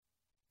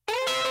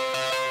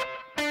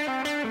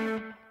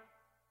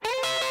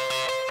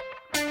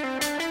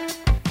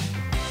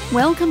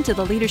Welcome to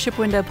the Leadership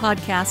Window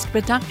podcast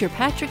with Dr.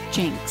 Patrick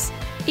Jinks.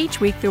 Each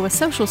week, through a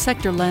social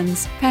sector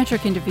lens,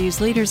 Patrick interviews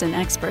leaders and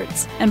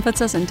experts and puts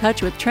us in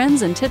touch with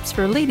trends and tips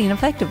for leading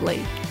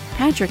effectively.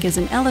 Patrick is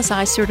an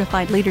LSI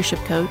certified leadership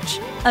coach,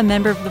 a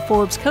member of the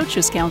Forbes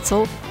Coaches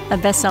Council, a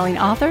best-selling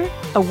author,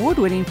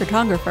 award-winning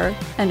photographer,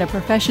 and a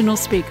professional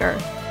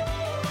speaker.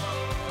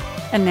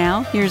 And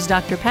now, here's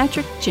Dr.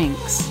 Patrick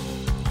Jinks.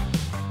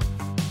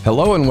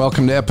 Hello and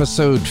welcome to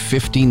episode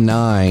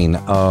 59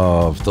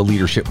 of the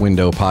Leadership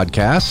Window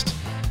podcast.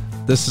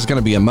 This is going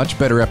to be a much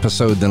better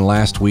episode than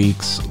last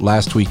week's.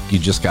 Last week, you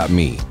just got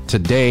me.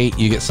 Today,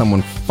 you get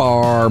someone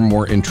far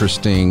more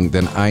interesting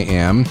than I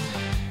am.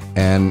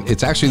 And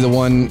it's actually the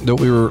one that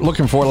we were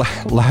looking for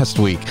last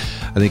week.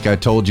 I think I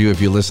told you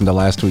if you listened to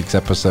last week's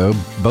episode,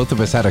 both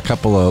of us had a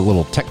couple of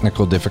little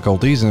technical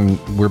difficulties, and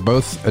we're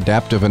both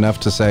adaptive enough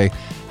to say,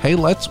 hey,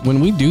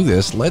 when we do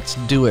this, let's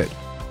do it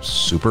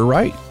super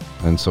right.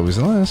 And so we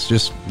said,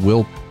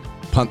 we'll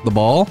punt the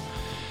ball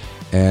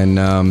and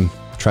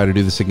try to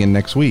do this again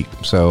next week.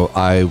 So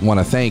I want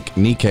to thank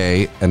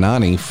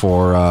Anani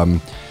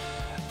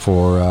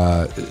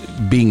for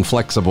being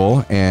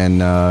flexible and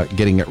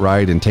getting it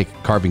right and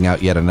carving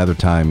out yet another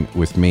time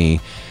with me.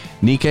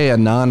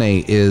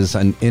 Anani is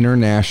an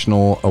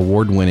international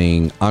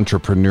award-winning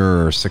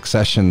entrepreneur,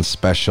 succession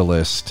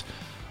specialist,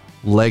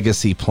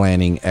 legacy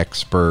planning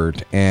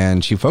expert,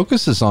 and she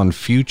focuses on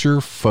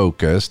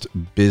future-focused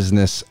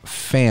business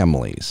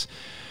families.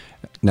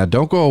 Now,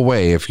 don't go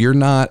away. If you're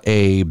not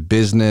a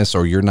business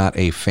or you're not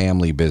a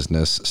family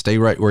business, stay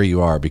right where you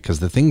are,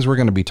 because the things we're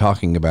going to be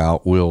talking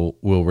about will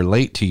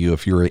relate to you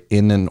if you're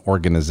in an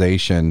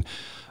organization.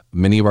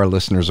 Many of our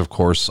listeners, of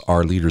course,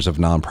 are leaders of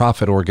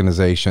nonprofit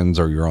organizations,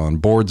 or you're on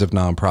boards of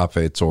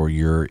nonprofits, or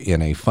you're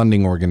in a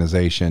funding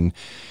organization.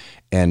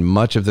 And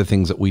much of the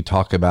things that we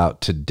talk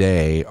about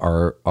today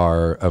are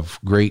of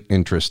great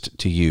interest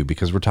to you,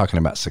 because we're talking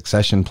about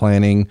succession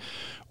planning.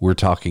 We're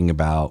talking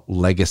about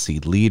legacy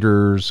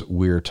leaders.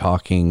 We're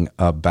talking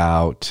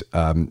about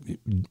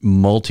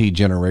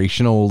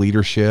multi-generational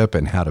leadership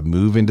and how to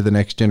move into the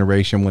next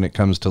generation when it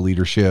comes to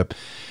leadership.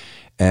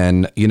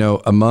 And,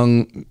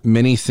 among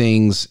many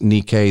things,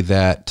 Nike,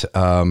 that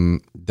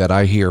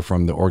I hear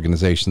from the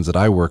organizations that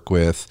I work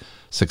with,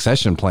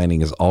 succession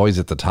planning is always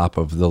at the top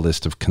of the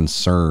list of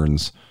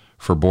concerns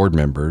for board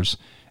members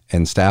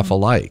and staff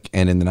alike.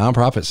 And in the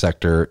nonprofit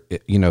sector,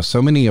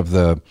 so many of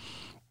the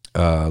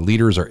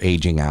leaders are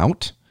aging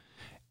out,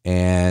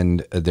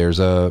 and there's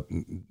a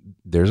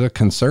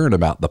concern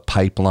about the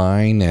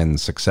pipeline and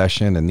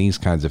succession and these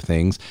kinds of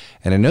things.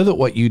 And I know that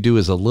what you do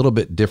is a little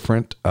bit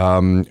different.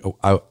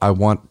 I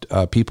want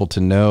people to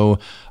know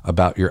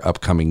about your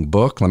upcoming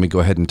book. Let me go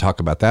ahead and talk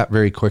about that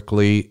very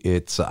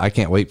quickly. I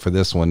can't wait for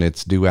this one.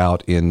 It's due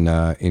out in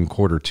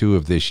Q2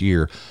 of this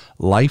year.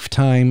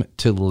 Lifetime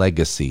to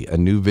Legacy, a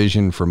new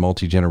vision for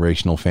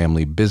multi-generational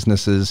family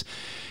businesses.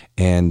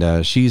 And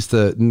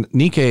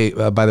Nike,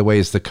 by the way,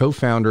 is the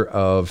co-founder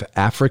of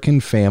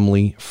African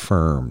Family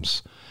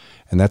Firms.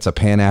 And that's a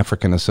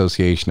Pan-African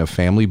association of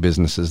family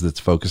businesses that's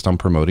focused on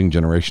promoting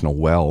generational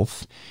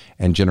wealth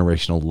and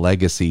generational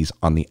legacies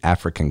on the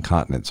African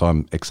continent. So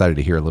I'm excited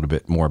to hear a little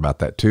bit more about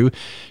that too.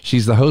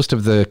 She's the host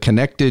of the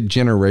Connected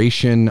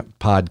Generation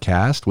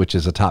podcast, which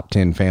is a top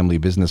 10 family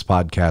business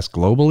podcast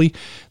globally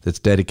that's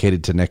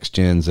dedicated to next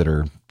gens that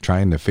are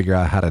trying to figure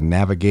out how to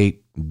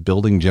navigate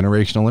building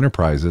generational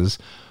enterprises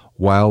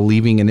while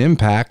leaving an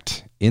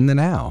impact in the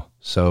now.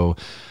 So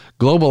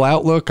global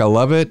outlook, I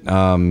love it.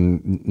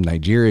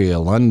 Nigeria,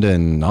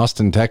 London,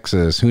 Austin,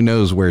 Texas, who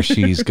knows where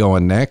she's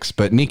going next.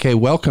 But Nike,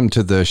 welcome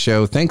to the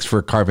show. Thanks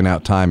for carving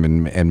out time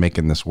and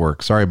making this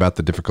work. Sorry about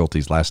the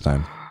difficulties last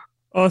time.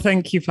 Oh,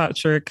 thank you,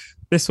 Patrick.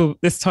 This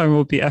time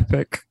will be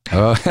epic.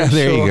 Oh,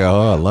 there you go.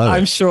 Oh, I love it.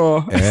 I'm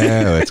sure.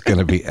 Yeah, it's going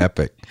to be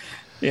epic.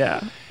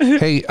 Yeah.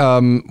 Hey,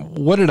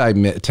 what did I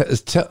miss?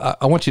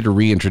 I want you to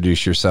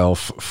reintroduce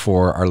yourself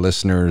for our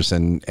listeners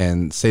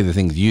and say the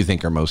things you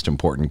think are most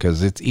important,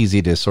 because it's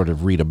easy to sort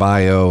of read a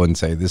bio and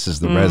say, this is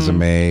the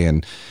resume.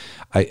 And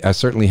I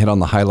certainly hit on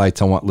the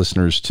highlights. I want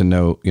listeners to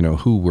know,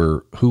 who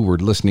we're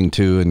listening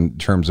to in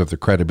terms of the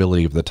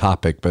credibility of the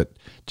topic, but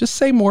just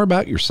say more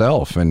about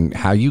yourself and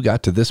how you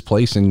got to this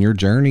place in your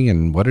journey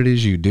and what it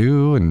is you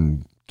do,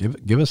 and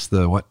give us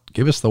the what.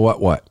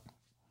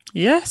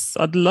 Yes,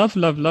 I'd love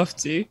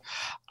to.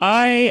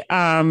 I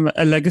am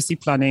a legacy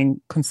planning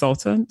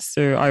consultant.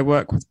 So I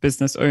work with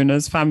business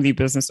owners, family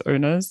business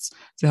owners,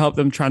 to help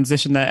them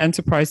transition their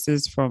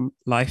enterprises from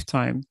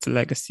lifetime to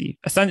legacy,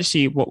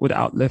 essentially what would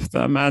outlive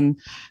them. And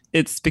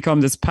it's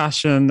become this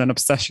passion and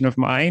obsession of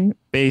mine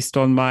based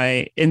on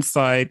my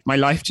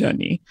life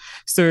journey.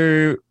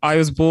 So I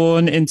was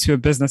born into a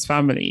business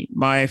family.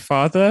 My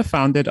father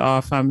founded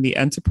our family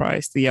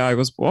enterprise the year I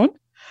was born.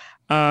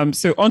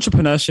 So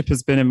entrepreneurship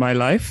has been in my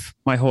life,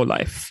 my whole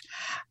life.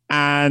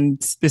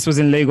 And this was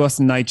in Lagos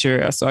in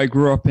Nigeria. So I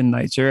grew up in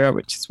Nigeria,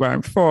 which is where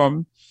I'm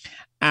from.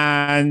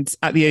 And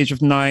at the age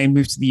of 9,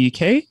 moved to the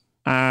UK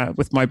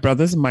with my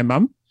brothers and my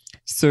mum.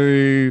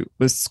 So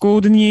was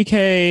schooled in the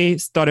UK,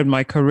 started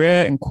my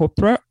career in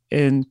corporate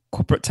in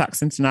Corporate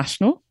Tax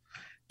International,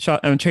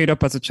 trained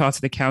up as a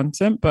chartered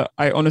accountant, but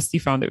I honestly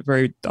found it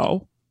very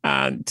dull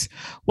and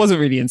wasn't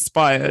really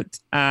inspired.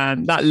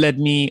 And that led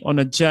me on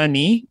a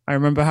journey. I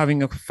remember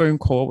having a phone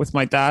call with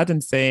my dad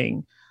and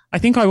saying, I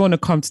think I want to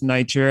come to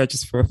Nigeria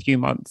just for a few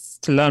months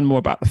to learn more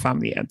about the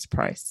family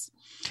enterprise.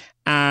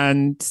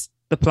 And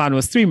the plan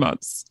was 3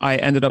 months. I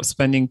ended up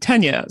spending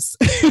 10 years.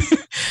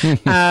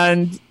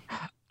 And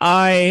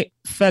I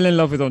fell in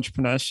love with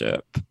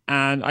entrepreneurship.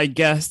 And I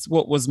guess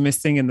what was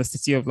missing in the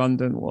city of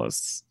London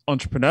was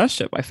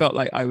entrepreneurship. I felt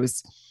like I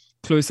was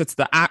closer to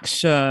the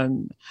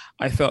action.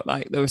 I felt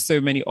like there were so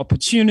many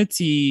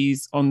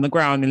opportunities on the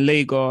ground in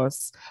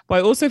Lagos, but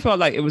I also felt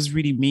like it was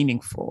really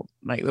meaningful.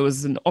 Like there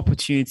was an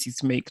opportunity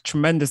to make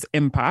tremendous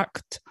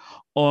impact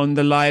on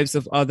the lives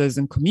of others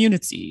and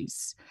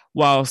communities,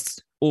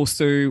 whilst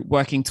also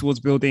working towards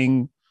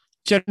building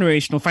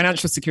generational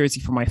financial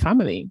security for my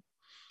family.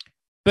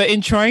 But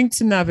in trying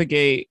to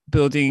navigate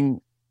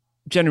building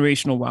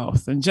generational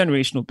wealth and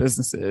generational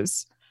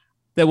businesses,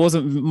 there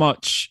wasn't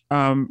much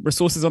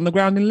resources on the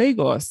ground in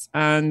Lagos.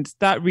 And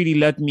that really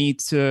led me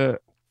to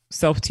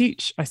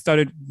self-teach. I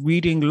started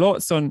reading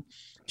lots on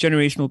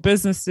generational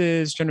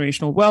businesses,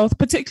 generational wealth,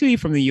 particularly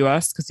from the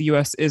US, because the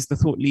US is the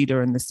thought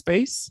leader in this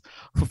space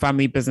for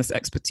family business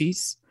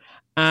expertise.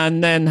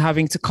 And then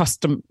having to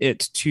custom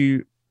it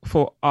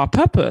for our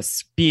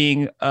purpose,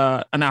 being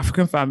an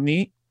African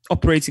family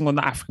operating on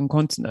the African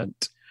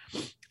continent.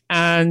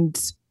 And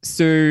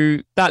so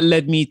that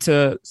led me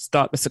to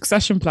start the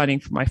succession planning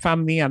for my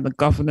family and the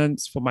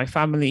governance for my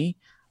family,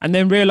 and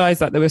then realized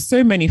that there were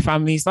so many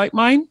families like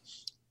mine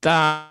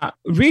that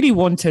really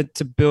wanted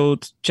to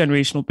build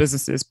generational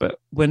businesses, but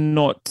were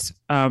not,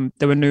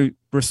 there were no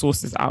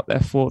resources out there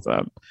for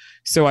them.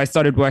 So I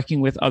started working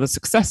with other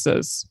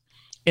successors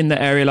in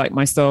the area like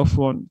myself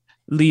on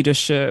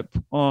leadership,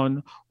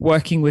 on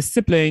working with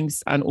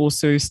siblings, and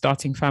also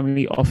starting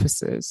family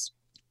offices.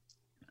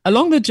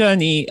 Along the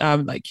journey,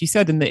 like you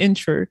said in the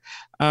intro,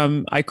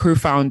 I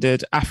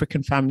co-founded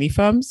African Family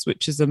Firms,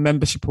 which is a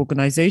membership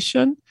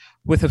organization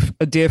with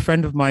a dear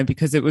friend of mine,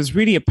 because it was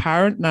really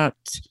apparent that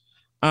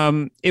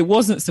it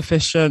wasn't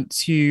sufficient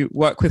to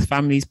work with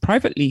families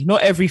privately.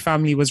 Not every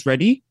family was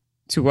ready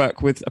to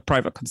work with a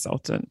private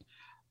consultant,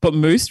 but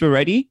most were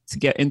ready to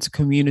get into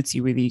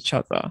community with each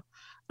other.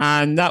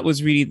 And that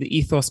was really the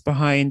ethos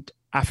behind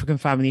African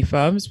Family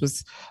Firms,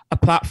 was a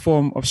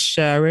platform of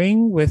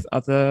sharing with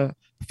other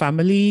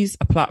families,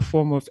 a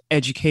platform of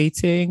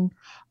educating,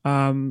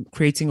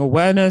 creating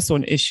awareness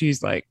on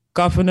issues like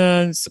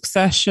governance,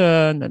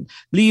 succession, and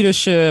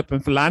leadership,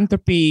 and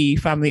philanthropy,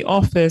 family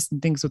office,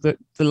 and things of the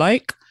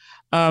like.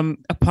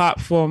 A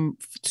platform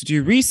to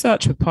do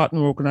research with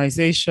partner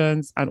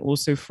organizations and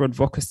also for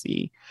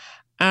advocacy.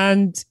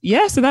 And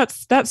yeah, so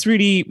that's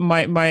really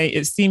my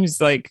it seems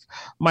like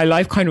my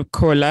life kind of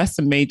coalesced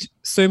and made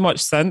so much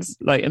sense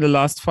like in the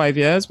last 5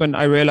 years when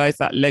I realized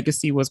that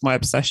legacy was my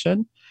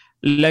obsession.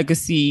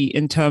 Legacy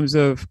in terms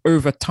of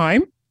over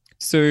time.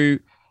 So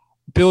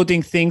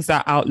building things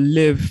that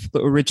outlive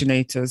the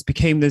originators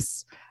became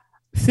this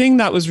thing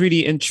that was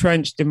really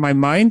entrenched in my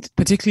mind,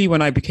 particularly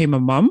when I became a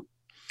mum.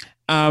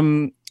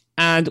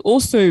 And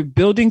also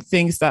building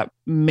things that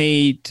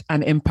made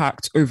an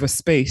impact over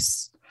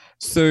space.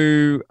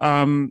 So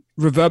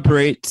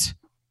reverberate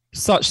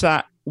such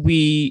that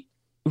we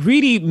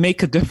really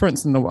make a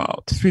difference in the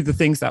world through the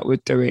things that we're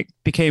doing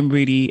became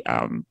really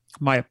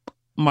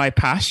my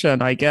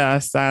passion, I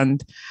guess.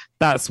 And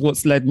that's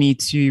what's led me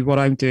to what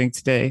I'm doing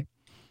today.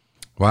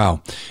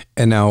 Wow.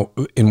 And now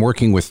in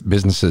working with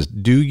businesses,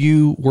 do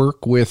you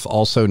work with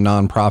also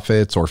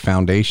nonprofits or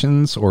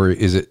foundations, or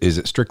is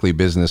it strictly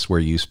business where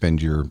you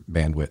spend your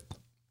bandwidth?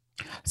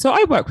 So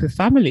I work with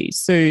families.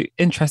 So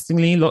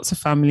interestingly, lots of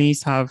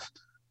families have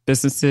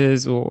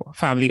businesses or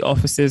family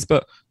offices,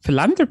 but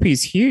philanthropy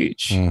is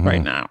huge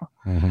right now.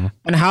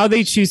 And how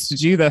they choose to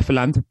do their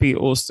philanthropy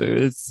also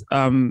is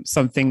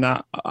something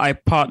that I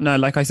partner.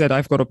 Like I said,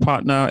 I've got a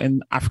partner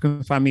in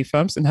African Family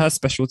Firms, and her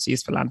specialty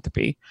is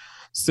philanthropy.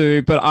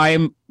 So, but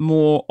I'm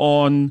more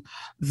on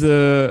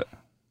the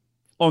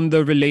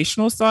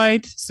relational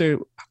side.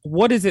 So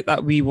what is it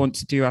that we want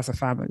to do as a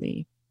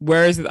family?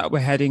 Where is it that we're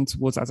heading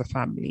towards as a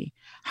family?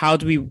 How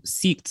do we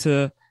seek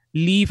to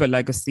leave a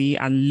legacy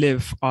and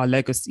live our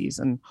legacies?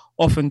 And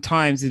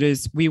oftentimes it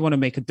is, we want to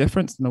make a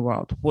difference in the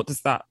world. What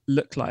does that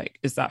look like?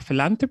 Is that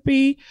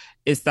philanthropy?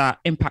 Is that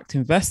impact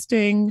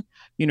investing?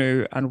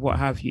 And what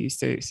have you?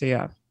 So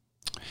yeah.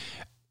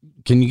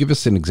 Can you give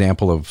us an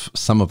example of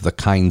some of the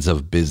kinds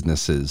of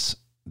businesses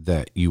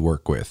that you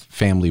work with?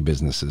 Family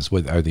businesses.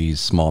 Are these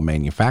small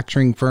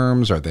manufacturing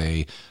firms? Are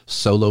they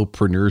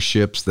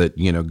solopreneurships that,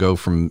 go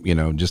from,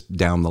 just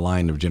down the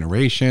line of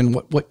generation?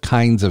 What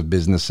kinds of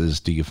businesses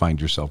do you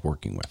find yourself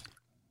working with?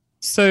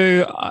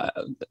 So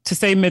to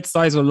say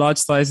mid-size or large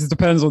size, it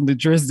depends on the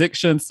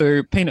jurisdiction.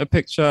 So paint a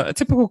picture. A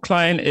typical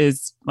client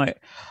is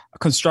like a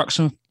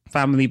construction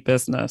family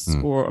business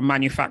or a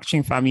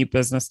manufacturing family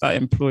business that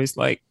employs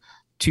like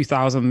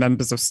 2,000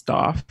 members of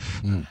staff.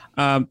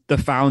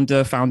 The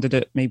founder founded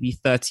it maybe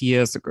 30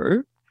 years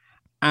ago.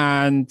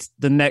 and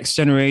the next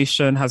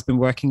generation has been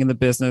working in the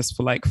business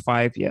for like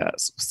 5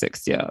 years,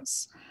 6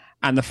 years.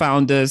 And the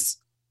founders,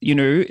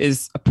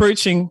 is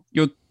approaching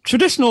your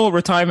traditional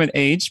retirement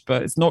age,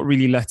 but it's not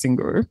really letting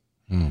go.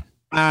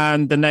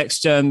 And the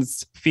next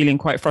gen's feeling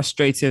quite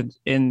frustrated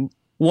in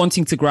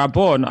wanting to grab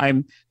on.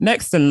 I'm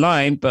next in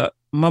line, but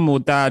mum or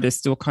dad is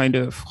still kind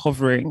of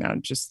hovering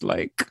and just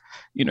like,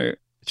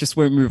 just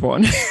won't move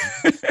on.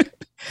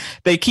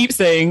 They keep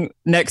saying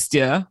next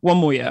year, one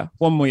more year,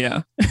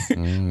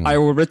 I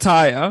will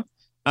retire.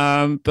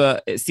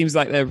 But it seems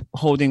like they're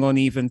holding on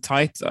even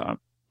tighter.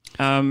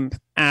 And,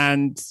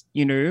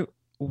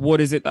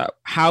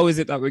 how is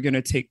it that we're going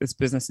to take this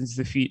business into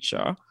the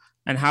future?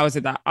 And how is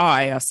it that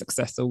I, as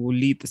successor, will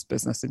lead this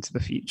business into the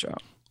future?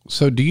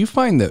 So do you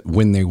find that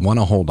when they want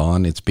to hold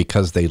on, it's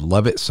because they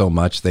love it so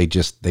much they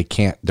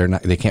can't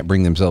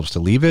bring themselves to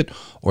leave it,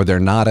 or they're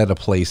not at a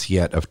place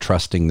yet of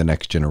trusting the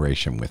next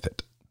generation with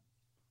it?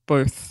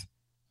 Both.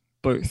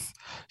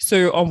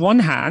 So on one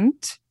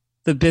hand,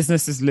 the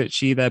business is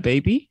literally their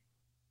baby.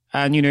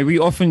 And, we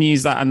often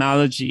use that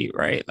analogy,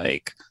 right?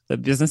 Like the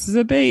business is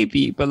a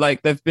baby, but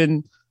like there've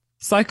been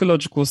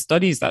psychological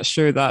studies that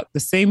show that the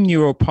same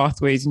neural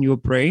pathways in your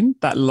brain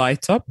that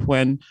light up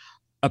when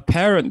a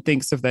parent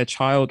thinks of their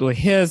child or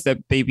hears their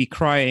baby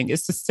crying,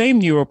 it's the same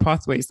neural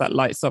pathways that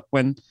lights up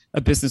when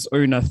a business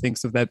owner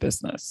thinks of their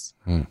business.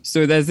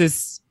 So there's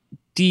this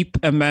deep,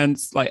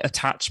 immense like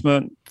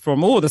attachment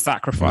from all the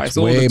sacrifice, it's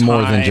all way the time,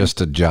 more than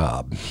just a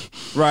job,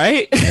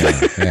 right?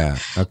 Yeah.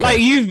 Okay. Like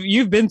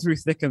you've been through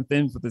thick and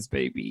thin for this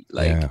baby.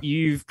 Like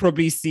you've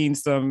probably seen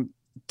some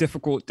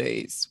difficult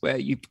days where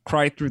you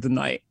cried through the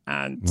night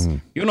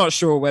and you're not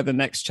sure where the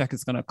next check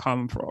is going to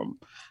come from.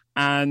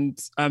 And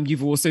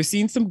you've also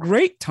seen some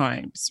great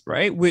times,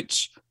 right?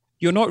 Which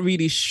you're not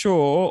really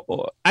sure,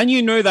 and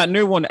that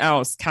no one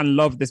else can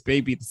love this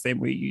baby the same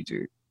way you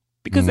do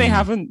because they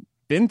haven't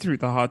been through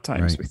the hard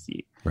times with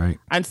you. Right.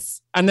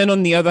 And then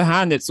on the other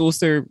hand, it's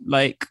also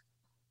like,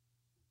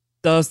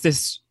 does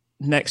this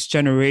next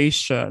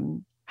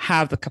generation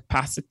have the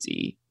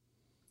capacity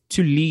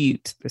to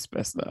lead this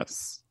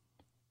business?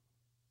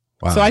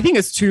 Wow. So I think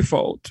it's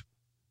twofold.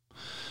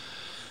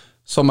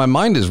 So my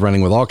mind is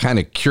running with all kind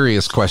of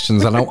curious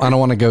questions. I don't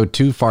want to go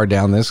too far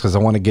down this because I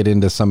want to get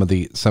into some of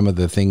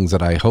the things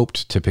that I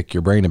hoped to pick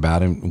your brain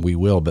about, and we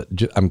will. But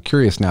I'm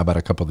curious now about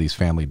a couple of these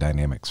family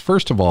dynamics.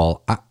 First of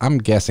all, I'm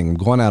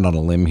going out on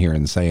a limb here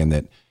and saying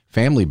that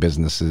family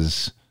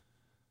businesses,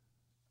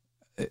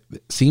 it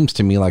seems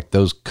to me like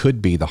those could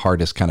be the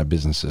hardest kind of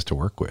businesses to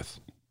work with.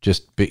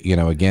 Just,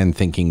 again,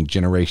 thinking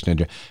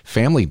generation,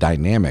 family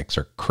dynamics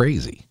are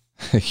crazy.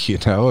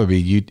 I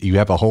mean, you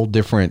have a whole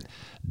different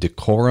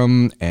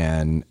decorum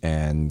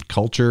and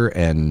culture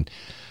and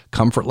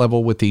comfort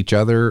level with each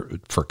other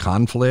for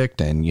conflict,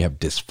 and you have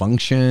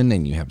dysfunction,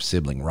 and you have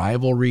sibling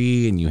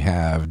rivalry, and you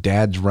have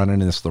dads running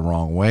this the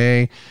wrong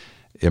way.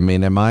 I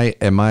mean,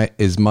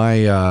 is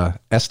my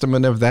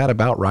estimate of that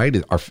about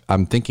right?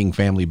 I'm thinking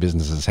family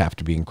businesses have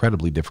to be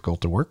incredibly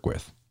difficult to work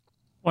with.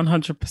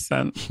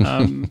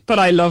 100%. But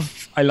I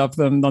love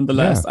them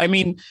nonetheless. Yeah. I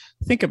mean,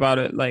 think about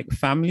it. Like,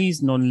 family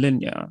is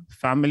non-linear.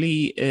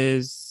 Family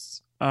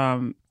is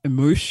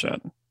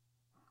emotion.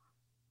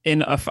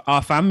 In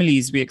our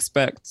families, we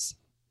expect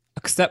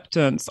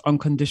acceptance,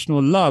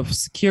 unconditional love,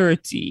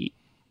 security,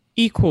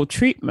 equal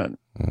treatment,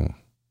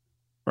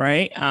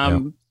 right?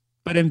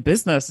 But in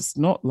business, it's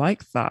not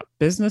like that.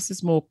 Business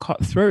is more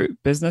cutthroat.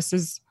 Business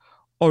is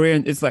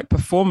like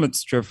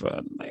performance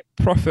driven, like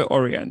profit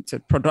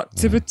oriented,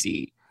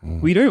 productivity.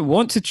 We don't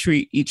want to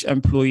treat each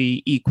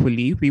employee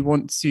equally. We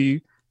want to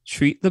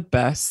treat the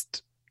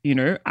best,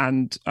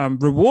 and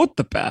reward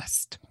the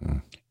best.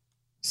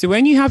 So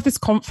when you have this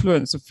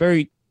confluence of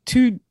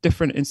two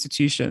different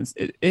institutions,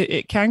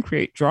 it can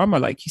create drama.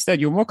 Like you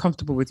said, you're more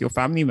comfortable with your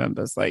family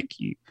members. Like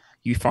you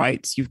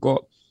fight,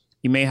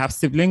 you may have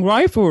sibling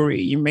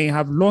rivalry, you may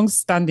have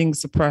long-standing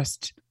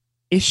suppressed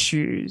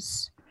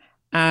issues,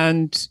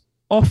 and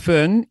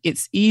often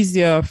it's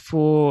easier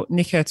for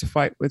Nika to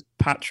fight with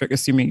Patrick,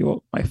 assuming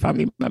you're my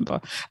family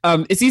member.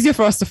 It's easier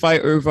for us to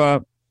fight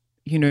over,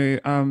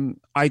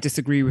 I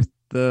disagree with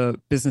the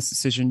business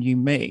decision you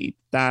made,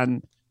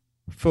 than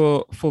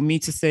for me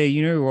to say,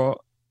 you know what,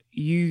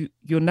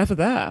 you're never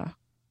there.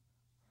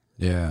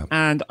 Yeah.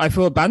 And I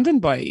feel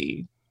abandoned by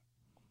you.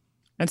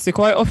 And so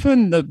quite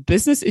often the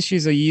business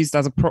issues are used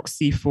as a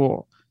proxy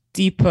for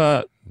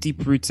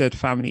deep-rooted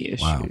family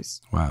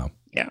issues. Wow.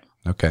 Yeah.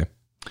 Okay.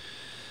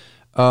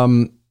 Let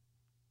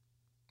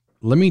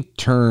me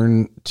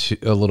turn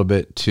a little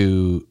bit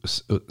to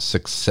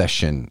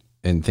succession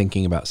and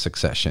thinking about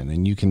succession.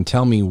 And you can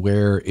tell me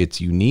where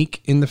it's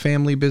unique in the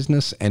family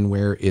business and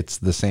where it's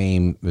the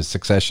same as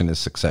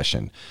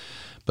succession.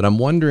 But I'm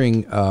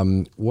wondering,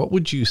 what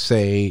would you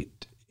say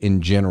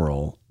in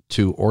general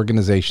to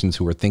organizations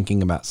who are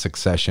thinking about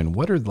succession?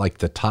 What are like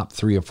the top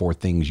 3 or 4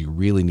 things you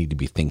really need to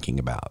be thinking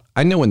about?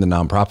 I know in the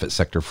nonprofit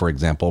sector, for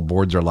example,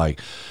 boards are like,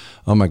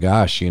 oh my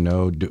gosh,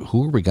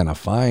 who are we going to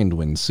find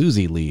when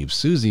Susie leaves?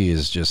 Susie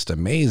is just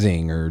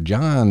amazing, or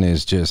John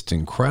is just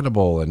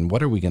incredible. And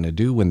what are we going to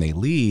do when they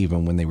leave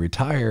and when they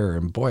retire?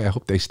 And boy, I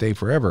hope they stay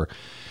forever.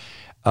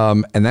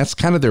 And that's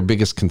kind of their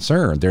biggest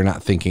concern. They're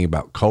not thinking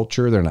about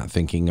culture. They're not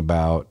thinking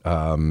about,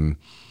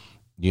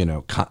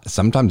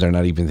 sometimes they're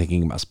not even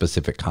thinking about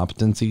specific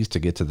competencies to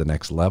get to the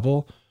next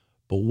level.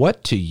 But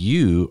what to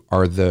you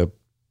are the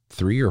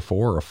 3 or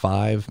 4 or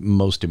 5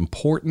 most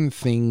important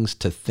things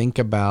to think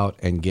about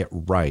and get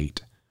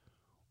right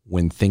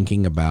when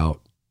thinking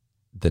about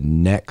the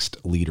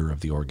next leader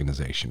of the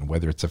organization,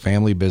 whether it's a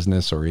family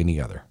business or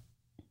any other?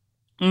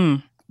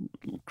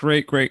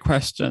 Great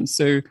question.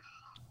 So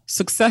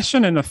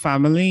succession in a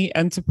family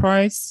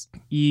enterprise,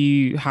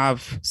 you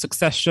have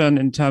succession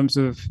in terms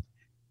of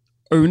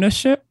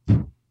ownership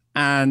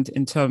and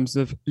in terms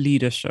of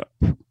leadership.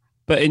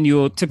 But in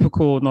your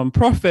typical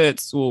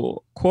nonprofits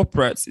or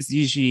corporates, it's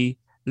usually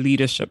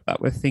leadership that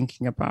we're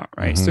thinking about,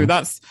 right? Mm-hmm.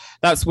 So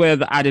that's where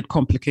the added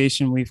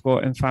complication we've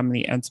got in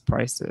family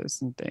enterprises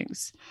and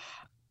things.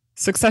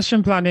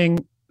 Succession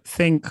planning,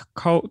 think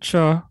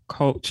culture,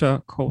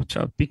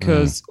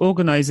 because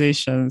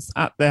organizations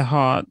at their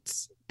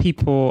hearts,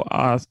 people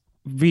are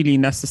really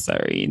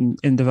necessary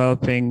in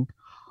developing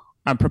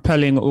and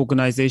propelling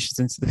organizations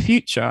into the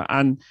future.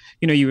 And,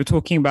 you were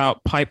talking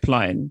about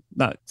pipeline.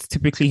 That's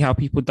typically how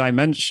people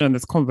dimension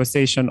this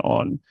conversation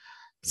on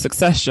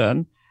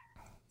succession.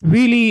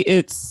 Really,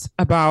 it's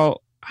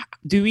about,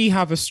 do we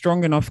have a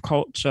strong enough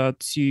culture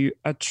to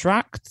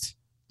attract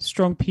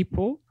strong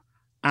people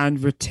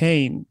and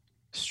retain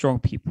strong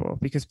people?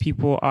 Because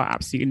people are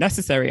absolutely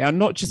necessary, and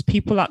not just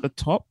people at the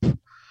top.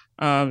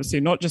 So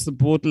not just the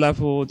board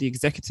level, the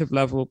executive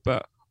level,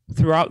 but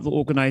throughout the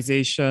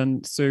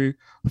organization, so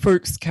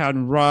folks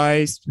can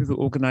rise through the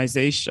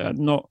organization,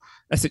 not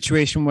a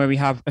situation where we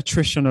have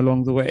attrition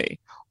along the way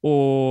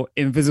or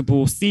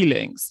invisible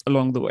ceilings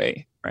along the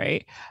way,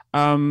 right?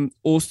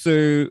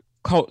 Also,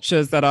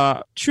 cultures that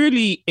are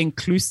truly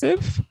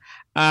inclusive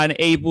and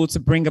able to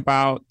bring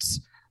about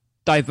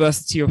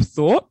diversity of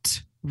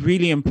thought,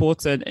 really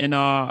important in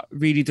our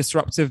really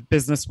disruptive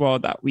business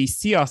world that we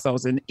see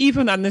ourselves in.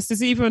 And this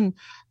is even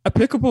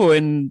applicable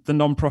in the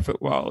nonprofit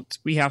world.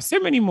 We have so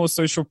many more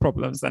social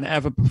problems than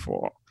ever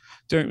before,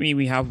 don't we?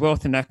 We have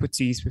wealth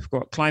inequities, we've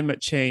got climate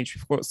change,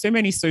 we've got so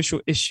many social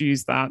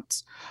issues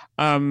that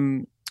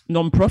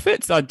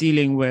nonprofits are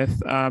dealing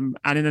with, and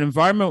in an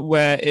environment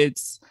where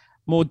it's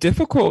more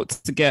difficult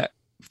to get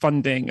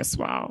funding as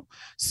well.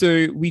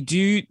 So we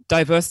do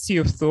diversity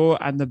of thought,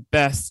 and the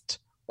best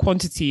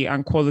quantity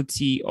and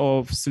quality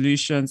of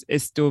solutions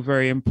is still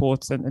very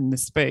important in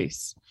this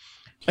space.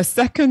 A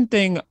second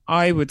thing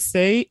I would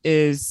say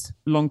is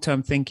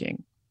long-term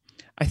thinking.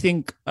 I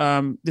think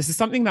this is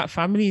something that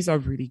families are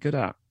really good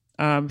at.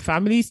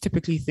 Families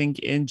typically think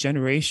in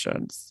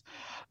generations.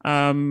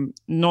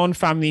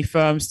 Non-family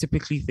firms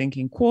typically think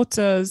in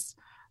quarters.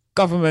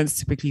 Governments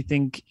typically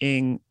think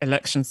in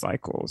election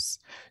cycles.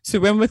 So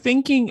when we're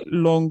thinking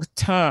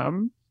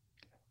long-term,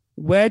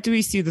 where do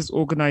we see this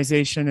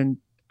organization in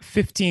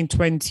 15,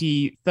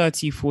 20,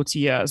 30, 40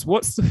 years?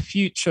 What's the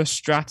future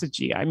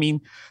strategy? I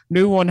mean,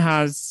 no one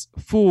has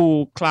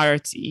full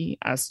clarity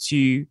as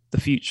to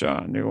the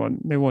future.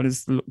 No one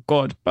is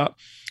God, but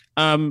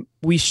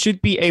we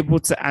should be able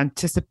to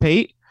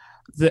anticipate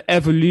the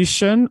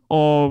evolution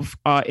of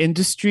our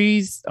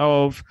industries,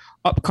 of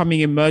upcoming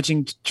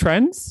emerging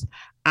trends.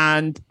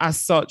 And as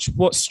such,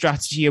 what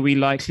strategy are we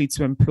likely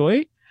to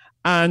employ?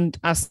 And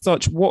as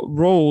such, what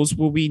roles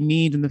will we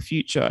need in the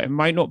future? It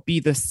might not be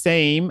the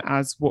same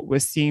as what we're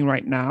seeing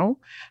right now.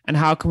 And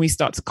how can we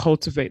start to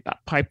cultivate that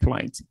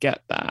pipeline to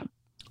get there?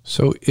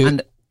 So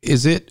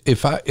is it,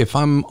 if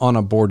I'm on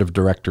a board of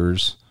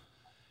directors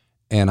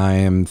and I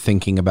am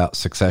thinking about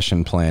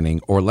succession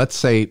planning, or let's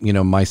say,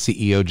 my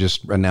CEO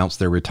just announced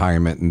their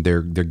retirement and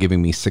they're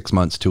giving me 6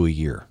 months to a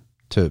year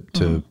to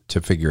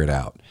figure it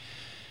out.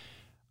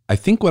 I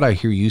think what I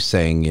hear you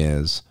saying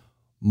is,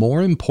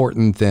 more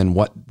important than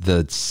what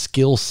the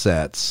skill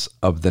sets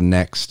of the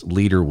next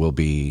leader will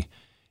be,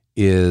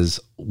 is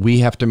we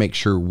have to make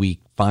sure we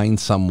find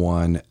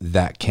someone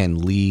that can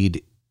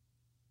lead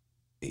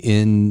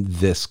in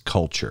this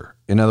culture.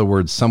 In other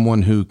words,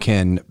 someone who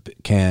can,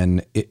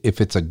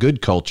 if it's a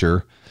good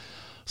culture,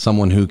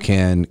 someone who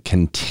can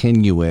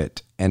continue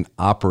it and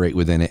operate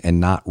within it and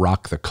not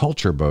rock the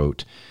culture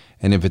boat.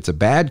 And if it's a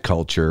bad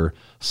culture,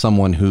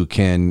 someone who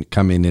can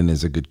come in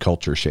as a good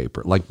culture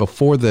shaper. Like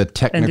before the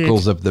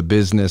technicals of the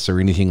business or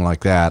anything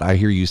like that, I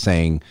hear you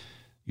saying,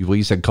 well,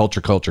 you said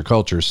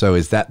culture. So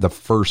is that the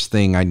first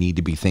thing I need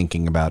to be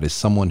thinking about, is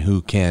someone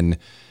who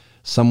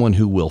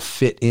will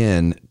fit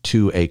in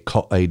to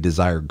a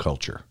desired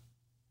culture?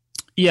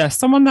 Yeah,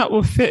 someone that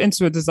will fit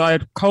into a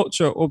desired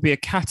culture or be a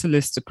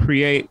catalyst to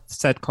create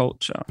said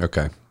culture.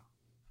 Okay.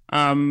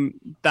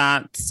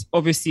 That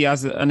obviously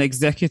as an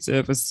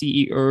executive, a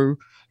CEO,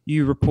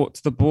 you report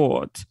to the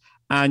board.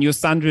 and you're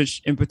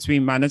sandwiched in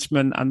between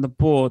management and the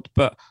board,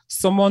 but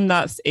someone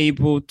that's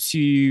able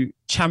to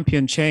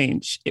champion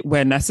change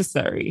where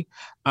necessary,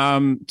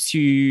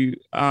 to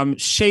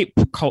shape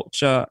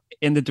culture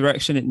in the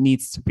direction it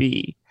needs to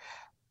be.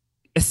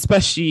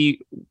 Especially,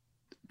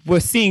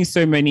 we're seeing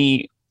so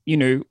many,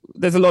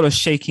 there's a lot of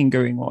shaking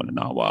going on in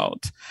our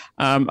world.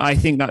 I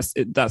think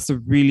that's a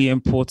really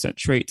important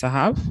trait to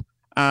have.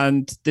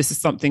 And this is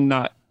something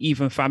that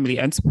even family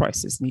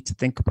enterprises need to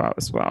think about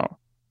as well.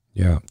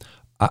 Yeah.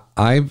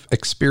 I've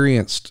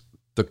experienced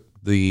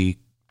the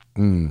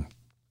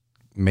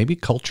maybe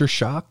culture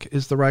shock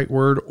is the right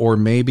word, or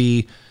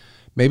maybe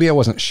I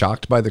wasn't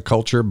shocked by the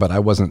culture, but I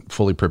wasn't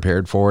fully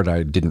prepared for it.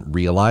 I didn't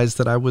realize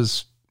that I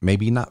was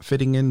maybe not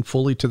fitting in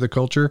fully to the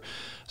culture.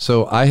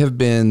 So I have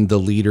been the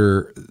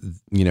leader,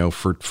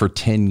 for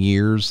 10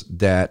 years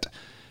that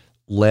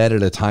led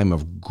at a time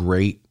of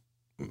great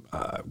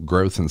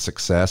growth and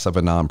success of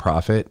a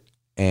nonprofit.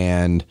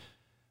 And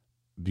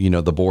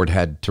the board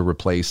had to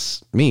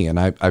replace me, and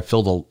I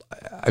filled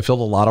a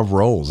lot of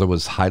roles. I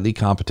was highly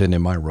competent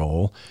in my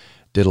role,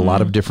 did a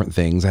lot of different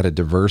things, had a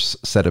diverse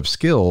set of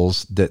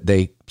skills that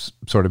they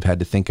sort of had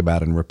to think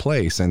about and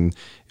replace. And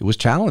it was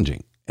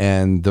challenging.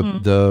 And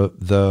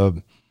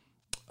the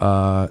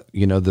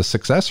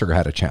successor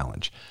had a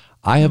challenge.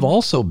 I have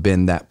also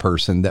been that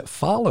person that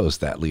follows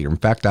that leader. In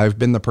fact, I've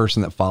been the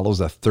person that follows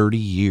a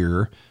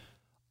 30-year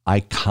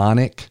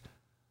iconic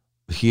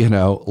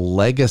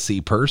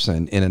legacy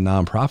person in a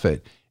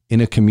nonprofit in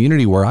a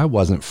community where I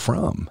wasn't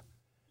from,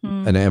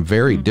 and a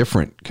very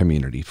different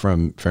community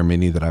from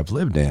any that I've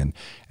lived in.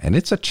 And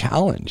it's a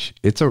challenge.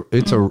 It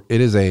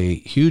is a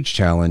huge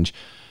challenge.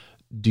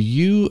 Do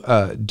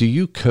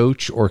you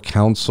coach or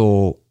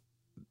counsel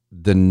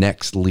the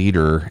next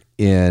leader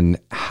in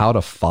how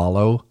to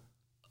follow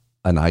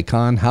an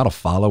icon, how to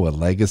follow a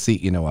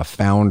legacy, a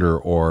founder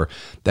or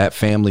that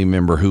family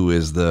member who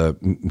is the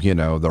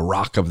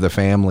rock of the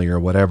family or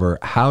whatever?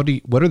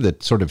 What are the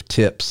sort of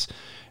tips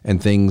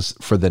and things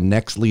for the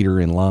next leader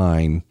in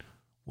line?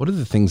 What are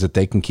the things that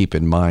they can keep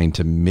in mind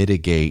to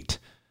mitigate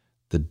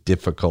the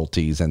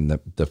difficulties and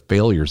the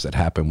failures that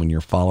happen when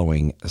you're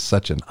following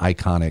such an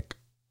iconic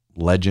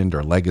legend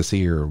or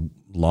legacy or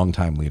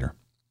longtime leader?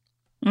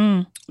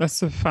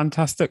 That's a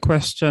fantastic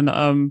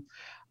question.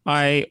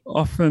 I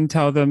often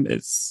tell them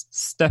it's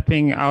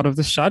stepping out of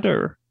the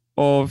shadow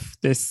of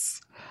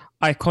this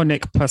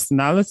iconic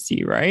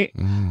personality, right?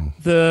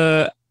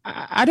 The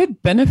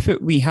added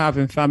benefit we have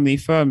in family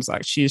firms,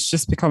 actually, it's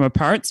just become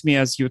apparent to me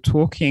as you're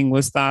talking,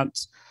 was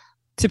that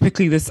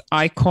typically this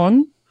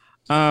icon,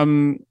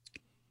 in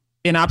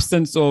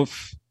absence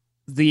of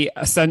the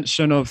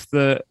ascension of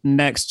the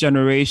next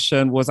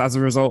generation, was as a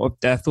result of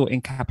death or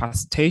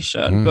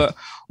incapacitation. But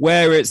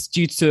where it's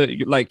due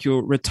to like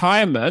your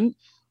retirement,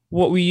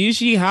 what we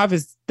usually have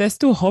is they're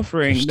still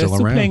hovering. They're still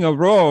playing a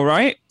role,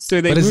 right?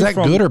 So but is that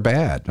good or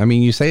bad? I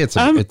mean, you say it's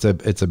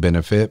a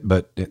benefit,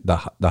 but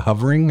the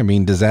hovering, I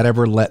mean, does that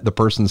ever let the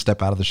person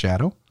step out of the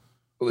shadow?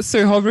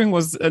 So hovering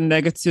was a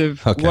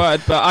negative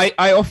word, but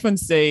I often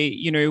say,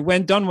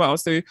 when done well.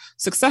 So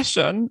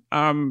succession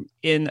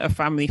in a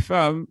family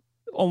firm,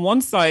 on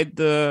one side,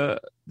 the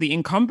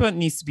incumbent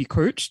needs to be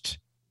coached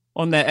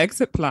on their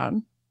exit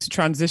plan to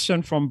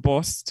transition from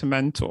boss to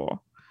mentor.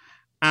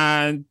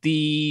 And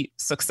the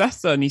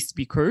successor needs to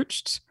be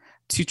coached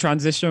to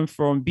transition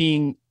from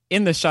being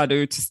in the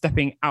shadow to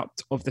stepping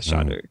out of the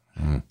shadow.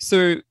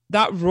 So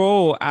that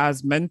role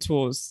as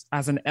mentors,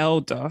 as an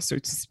elder, so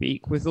to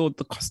speak, with all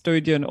the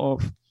custodian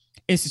of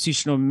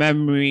institutional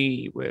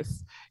memory,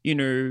 with,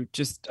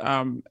 just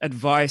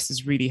advice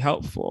is really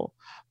helpful.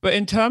 But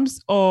in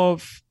terms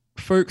of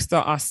folks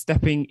that are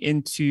stepping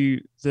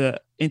into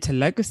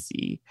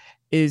legacy,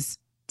 is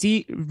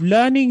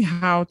learning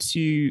how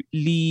to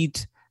lead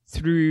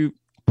through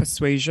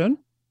persuasion,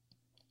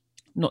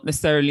 not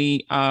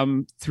necessarily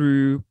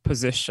through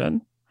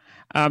position,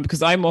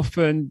 because I'm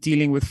often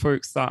dealing with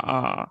folks that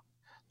are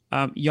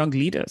young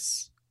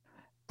leaders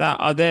that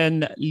are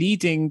then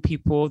leading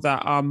people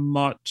that are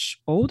much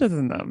older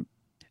than them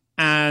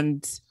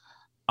and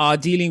are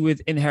dealing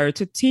with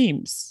inherited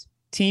teams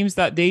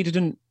that they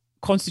didn't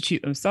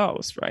constitute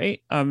themselves,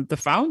 right? The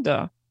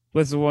founder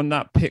was the one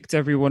that picked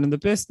everyone in the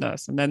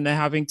business. And then they're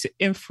having to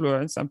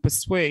influence and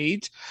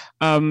persuade,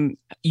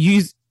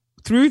 use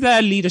through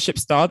their leadership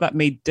style that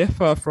may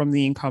differ from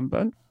the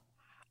incumbent.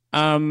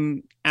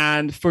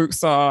 And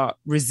folks are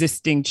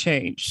resisting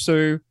change.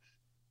 So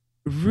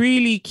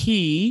really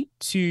key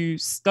to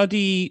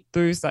study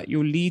those that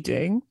you're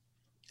leading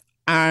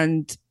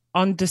and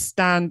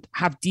understand,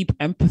 have deep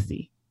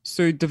empathy.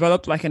 So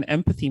develop like an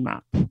empathy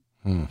map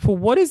for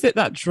what is it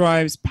that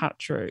drives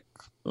Patrick?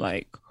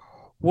 Like,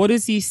 what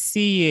is he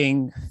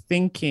seeing,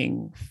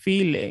 thinking,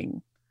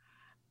 feeling?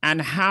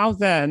 And how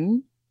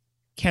then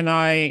can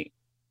I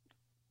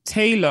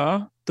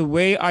tailor the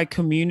way I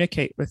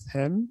communicate with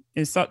him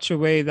in such a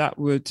way that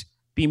would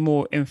be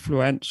more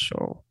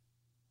influential?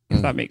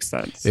 If that makes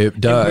sense.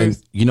 It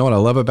does. You know what I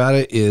love about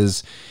it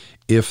is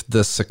if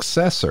the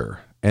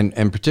successor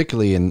And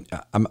particularly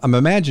I'm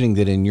imagining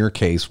that in your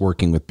case,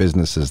 working with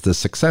businesses, the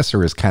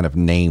successor is kind of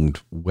named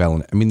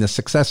well. I mean, the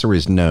successor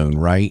is known,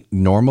 right?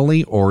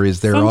 Normally, or is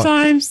there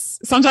sometimes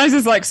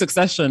it's like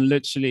Succession,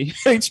 literally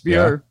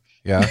HBO.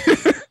 Yeah.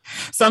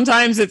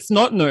 Sometimes it's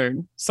not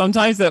known.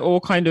 Sometimes they're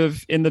all kind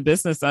of in the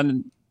business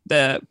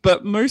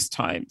but most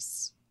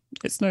times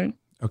it's known.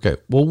 Okay.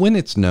 Well, when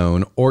it's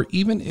known, or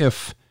even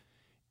if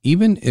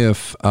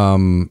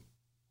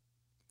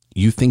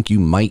you think you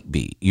might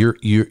be,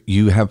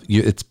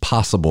 it's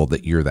possible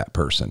that you're that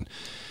person,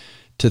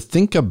 to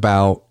think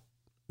about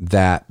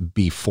that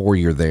before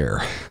you're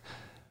there,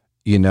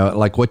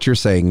 like what you're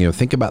saying,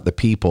 think about the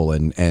people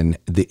and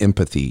the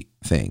empathy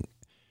thing.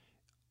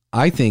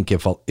 I think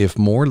if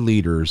more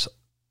leaders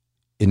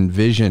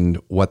envisioned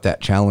what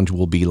that challenge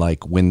will be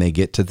like when they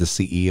get to the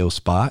CEO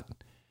spot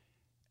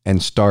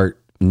and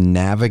start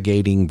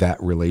navigating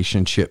that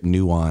relationship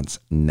nuance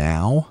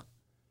now,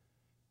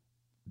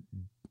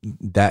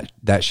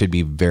 that should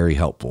be very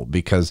helpful,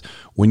 because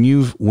when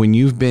you've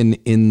been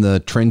in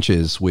the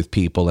trenches with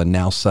people and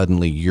now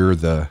suddenly you're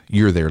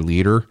their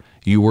leader,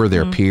 you were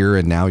their peer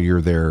and now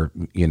you're their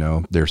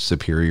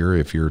superior.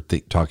 If you're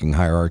talking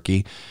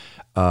hierarchy,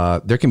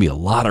 there can be a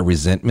lot of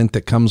resentment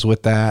that comes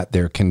with that.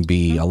 There can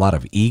be a lot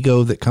of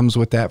ego that comes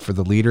with that for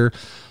the leader.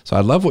 So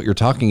I love what you're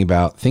talking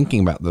about,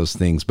 thinking about those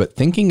things, but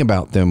thinking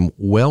about them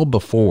well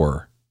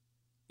before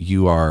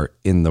you are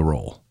in the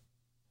role.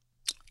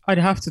 I'd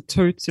have to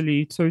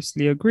totally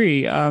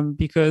agree,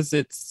 because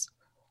it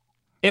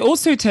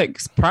also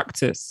takes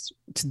practice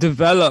to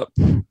develop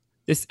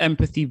this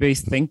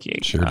empathy-based thinking.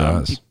 Sure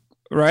does.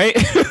 Right?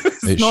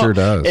 Sure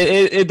does.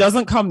 It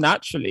doesn't come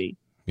naturally.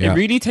 Yeah. It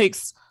really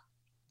takes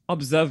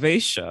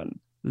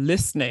observation,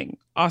 listening,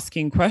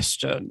 asking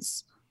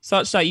questions,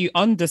 such that you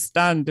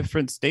understand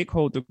different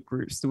stakeholder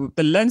groups,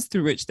 the lens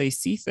through which they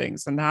see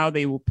things and how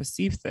they will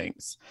perceive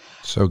things.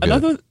 So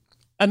good.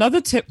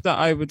 Another tip that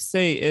I would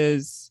say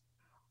is,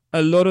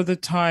 a lot of the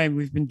time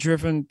we've been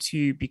driven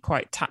to be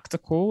quite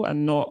tactical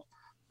and not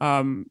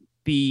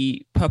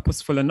be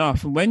purposeful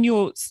enough. And when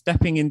you're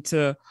stepping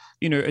into,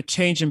 a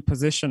change in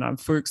position and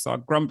folks are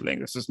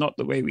grumbling, this is not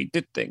the way we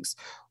did things,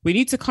 we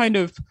need to kind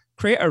of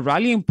create a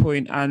rallying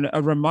point and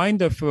a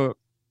reminder to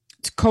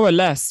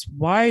coalesce.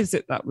 Why is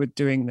it that we're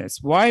doing this?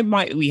 Why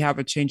might we have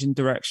a change in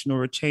direction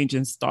or a change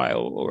in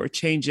style or a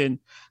change in...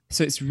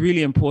 So it's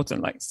really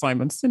important, like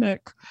Simon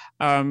Sinek.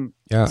 And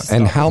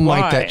how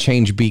might that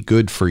change be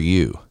good for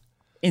you?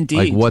 Indeed.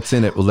 Like what's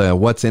in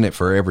it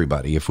for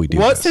everybody if we do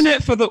what's in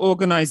it for the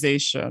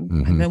organization,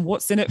 Mm-hmm. and then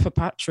what's in it for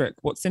Patrick,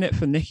 what's in it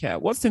for Nikia,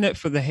 what's in it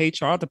for the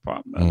HR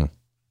department,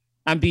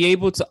 and be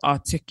able to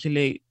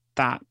articulate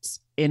that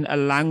in a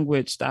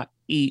language that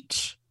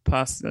each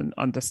person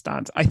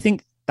understands. I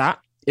think that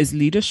is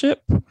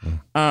leadership.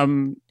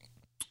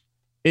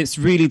 It's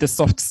really the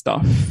soft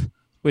stuff,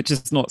 which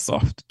is not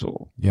soft at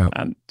all. Yeah.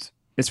 And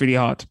it's really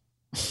hard.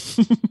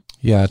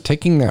 Yeah,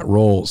 taking that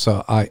role.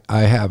 So I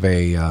have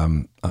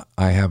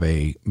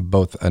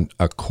both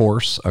a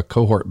course, a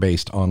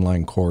cohort-based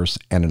online course,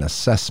 and an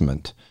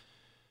assessment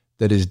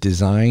that is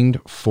designed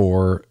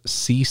for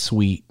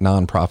C-suite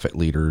nonprofit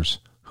leaders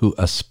who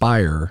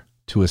aspire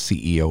to a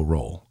CEO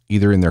role,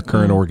 either in their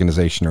current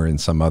organization or in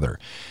some other.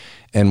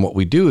 And what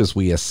we do is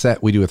we do a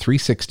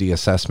 360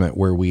 assessment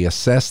where we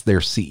assess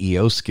their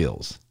CEO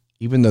skills,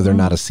 even though they're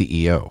not a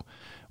CEO.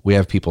 We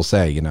have people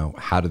say,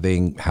 how do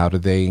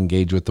they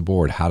engage with the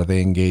board? How do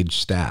they engage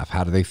staff?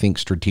 How do they think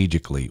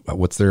strategically?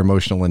 What's their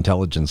emotional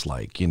intelligence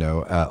like?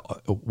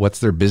 What's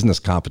their business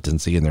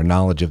competency and their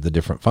knowledge of the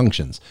different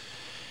functions?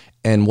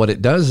 And what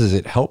it does is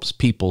it helps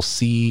people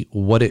see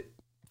what it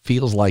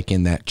feels like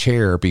in that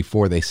chair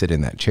before they sit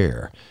in that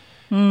chair.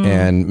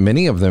 And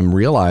many of them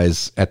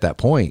realize at that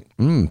point,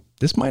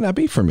 this might not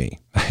be for me.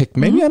 Like,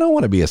 maybe I don't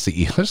want to be a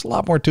CEO. There's a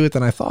lot more to it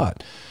than I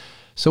thought.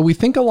 So we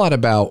think a lot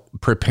about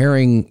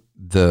preparing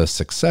the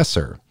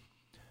successor.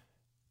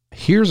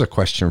 Here's a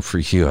question for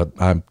you.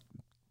 I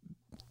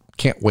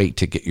can't wait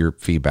to get your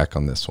feedback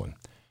on this one.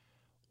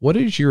 What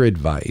is your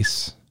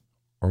advice,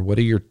 or what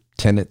are your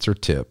tenets or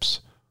tips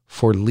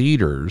for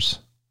leaders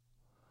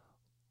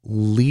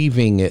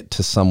leaving it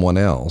to someone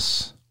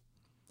else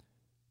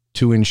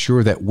to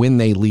ensure that when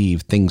they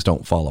leave, things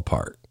don't fall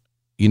apart?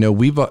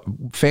 We've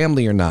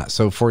family or not.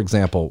 So for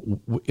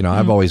example,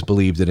 I've always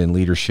believed that in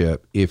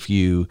leadership, if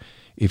you're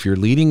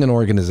leading an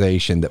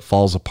organization that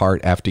falls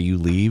apart after you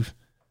leave,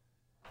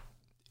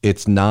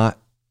 it's not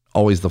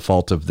always the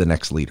fault of the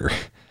next leader.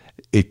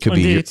 It could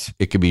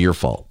be your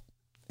fault.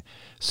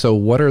 So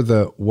what are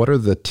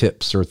the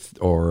tips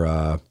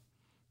or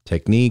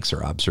techniques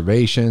or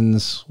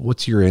observations?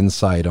 What's your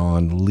insight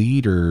on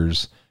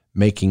leaders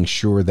making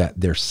sure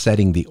that they're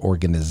setting the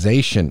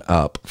organization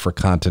up for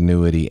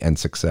continuity and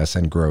success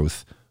and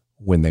growth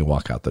when they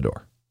walk out the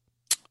door?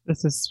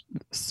 This is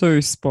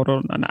so spot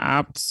on and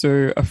apt.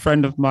 So a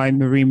friend of mine,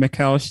 Marie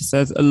McKell, she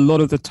says a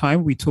lot of the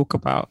time we talk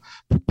about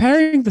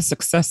preparing the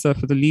successor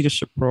for the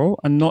leadership role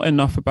and not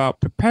enough about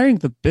preparing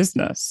the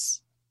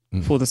business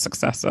for the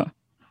successor.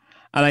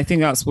 And I think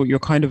that's what you're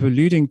kind of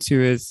alluding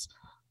to, is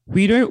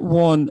we don't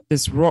want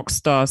this rock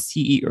star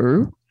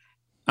CEO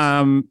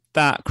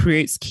that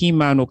creates key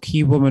man or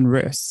key woman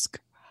risk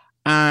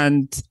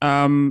and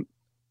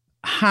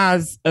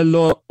has a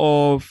lot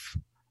of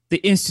the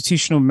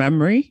institutional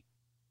memory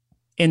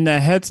in their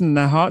heads and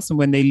their hearts. And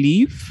when they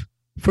leave,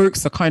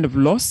 folks are kind of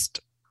lost.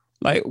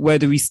 Like, where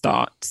do we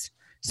start?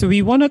 So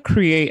we want to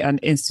create an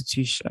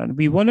institution.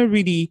 We want to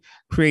really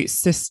create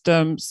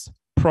systems,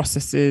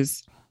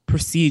 processes,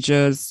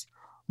 procedures,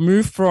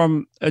 move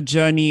from a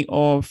journey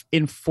of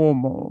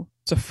informal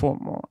to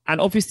formal. And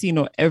obviously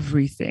not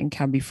everything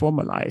can be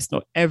formalized,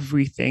 not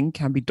everything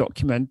can be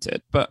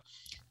documented. But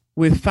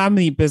with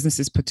family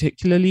businesses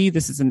particularly,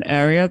 this is an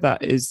area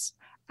that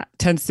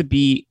tends to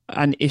be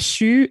an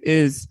issue,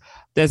 is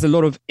there's a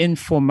lot of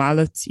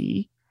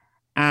informality,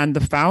 and the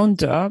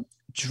founder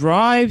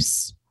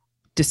drives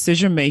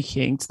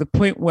decision-making to the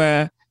point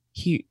where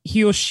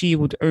he or she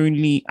would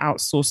only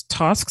outsource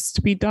tasks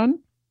to be done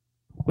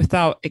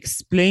without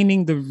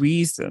explaining the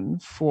reason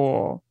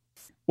for,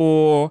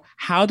 or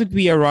how did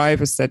we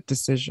arrive at said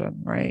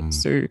decision, right?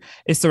 So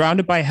it's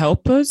surrounded by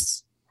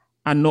helpers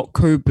and not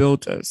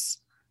co-builders.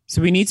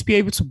 So we need to be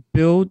able to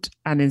build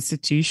an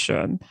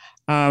institution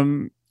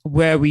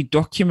where we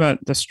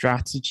document the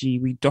strategy,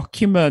 we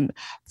document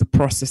the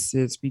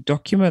processes, we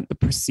document the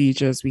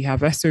procedures, we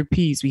have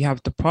SOPs, we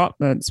have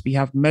departments, we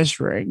have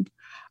measuring,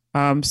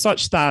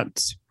 such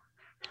that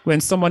when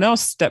someone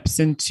else steps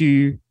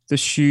into the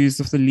shoes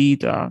of the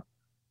leader,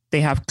 they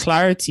have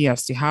clarity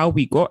as to how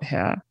we got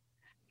here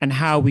and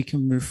how we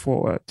can move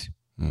forward.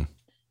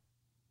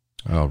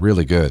 Oh,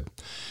 really good.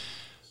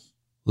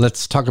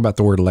 Let's talk about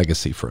the word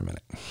legacy for a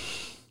minute.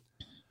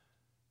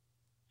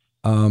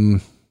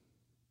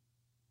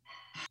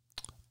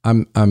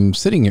 I'm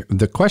sitting here.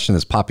 The question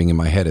that's popping in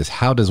my head is,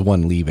 how does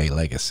one leave a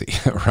legacy?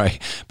 Right.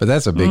 But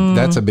that's a big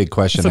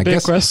question. That's a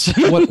big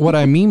question. what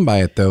I mean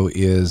by it though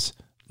is,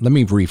 let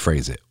me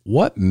rephrase it.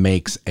 What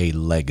makes a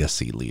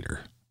legacy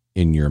leader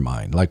in your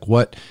mind? Like,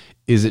 what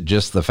is it?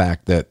 Just the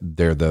fact that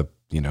they're the,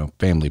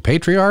 family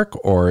patriarch,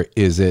 or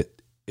is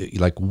it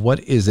like, what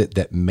is it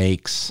that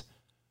makes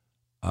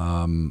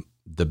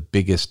the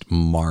biggest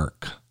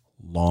mark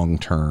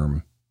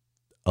long-term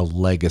a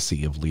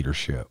legacy of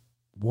leadership?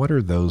 What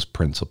are those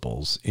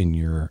principles in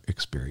your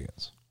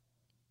experience?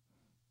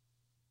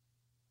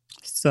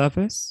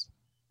 Service.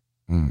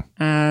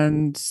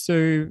 And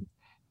so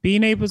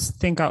being able to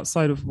think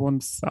outside of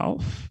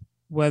oneself,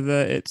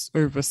 whether it's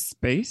over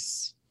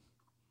space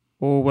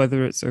or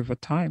whether it's over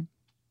time.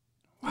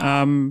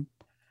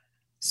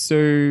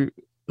 So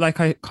like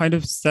I kind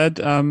of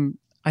said,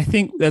 I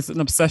think there's an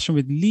obsession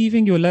with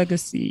leaving your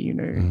legacy,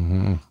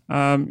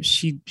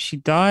 She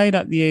died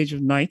at the age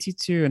of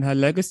 92 and her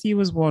legacy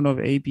was one of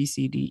A, B,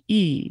 C, D,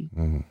 E.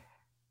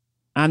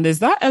 And there's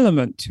that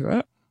element to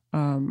it.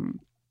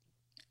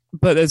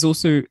 But there's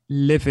also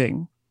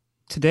living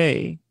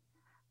today,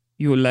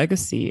 your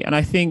legacy. And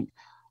I think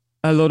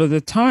a lot of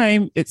the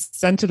time it's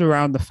centered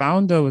around the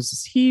founder was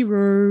this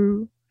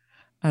hero,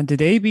 and did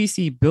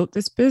ABC built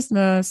this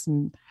business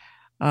and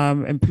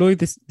employed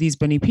these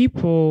many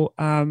people.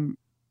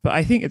 But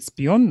I think it's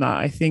beyond that.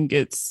 I think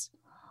it's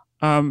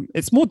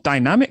more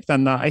dynamic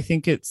than that. I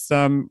think it's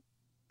a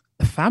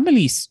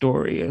family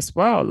story as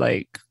well.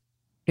 Like,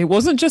 it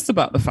wasn't just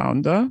about the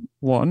founder,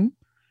 one.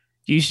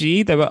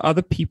 Usually there were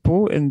other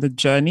people in the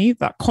journey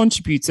that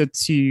contributed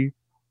to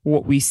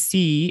what we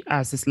see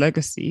as this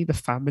legacy, the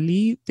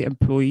family, the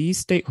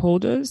employees,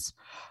 stakeholders.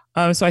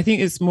 So I think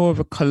it's more of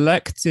a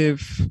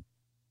collective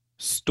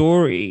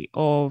story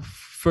of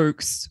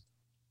folks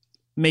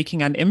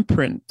making an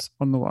imprint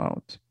on the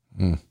world.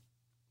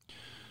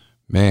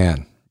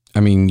 Man, I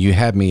mean, you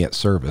had me at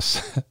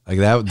service. Like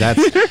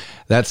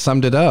that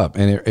summed it up,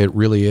 and it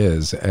really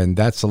is. And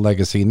that's a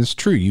legacy. And it's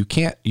true. You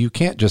can't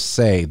just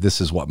say,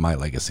 this is what my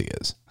legacy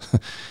is.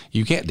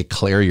 You can't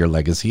declare your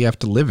legacy. You have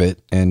to live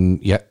it.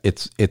 And yeah,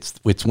 it's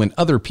when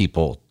other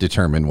people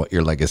determine what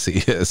your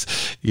legacy is,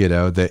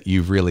 that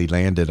you've really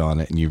landed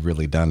on it and you've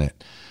really done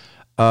it.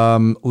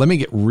 Let me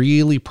get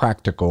really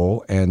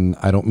practical, and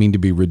I don't mean to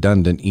be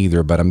redundant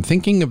either, but I'm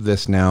thinking of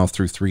this now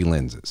through three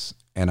lenses.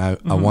 And I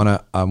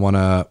want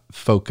to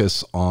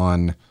focus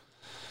on,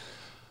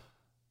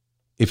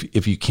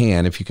 if you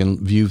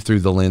can view through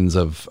the lens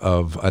of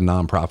a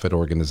nonprofit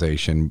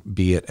organization,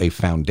 be it a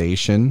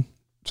foundation.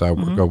 So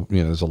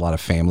there's a lot of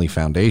family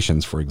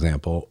foundations, for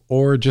example,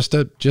 or just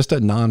a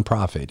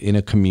nonprofit in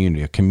a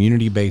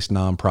community-based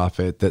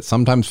nonprofit that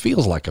sometimes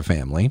feels like a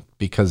family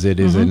because it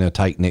is in a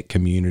tight-knit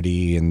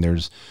community and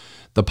there's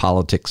the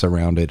politics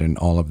around it and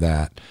all of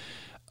that.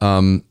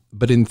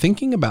 But in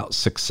thinking about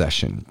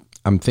succession,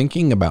 I'm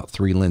thinking about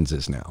three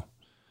lenses now.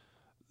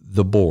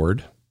 The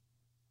board,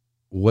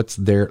 what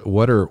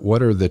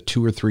are the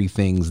two or three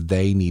things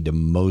they need to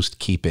most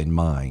keep in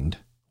mind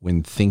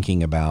when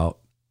thinking about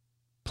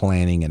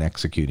planning and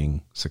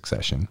executing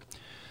succession?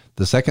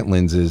 The second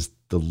lens is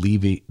the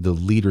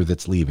leader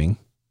that's leaving.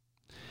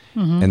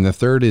 And the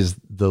third is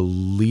the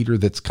leader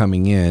that's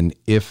coming in.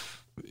 The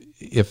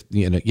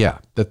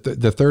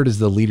third is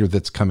the leader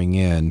that's coming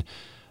in.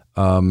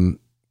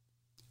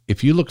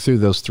 if you look through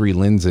those three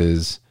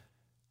lenses,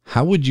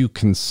 how would you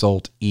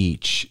consult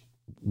each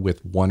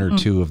with one or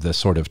two of the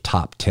sort of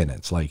top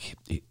tenets? Like,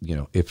 you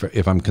know,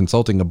 if I'm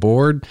consulting a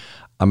board,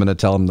 I'm going to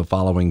tell them the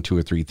following 2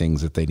 or 3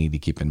 things that they need to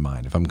keep in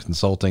mind. If I'm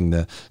consulting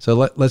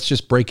let's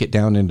just break it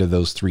down into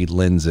those 3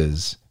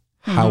 lenses.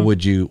 How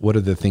would you, what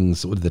are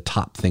the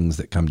top things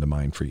that come to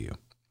mind for you?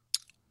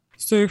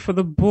 So for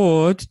the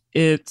board,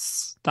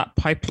 it's that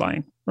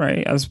pipeline,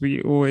 right? As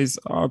we always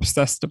are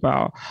obsessed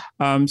about.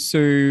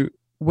 So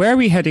where are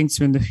we heading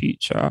to in the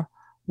future?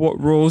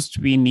 What roles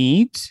do we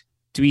need?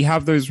 Do we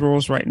have those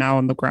roles right now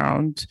on the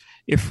ground?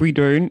 If we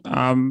don't,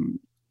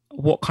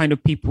 what kind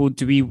of people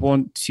do we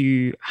want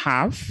to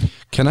have?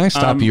 Can I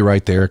stop you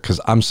right there? Because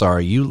I'm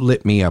sorry, you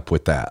lit me up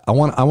with that. I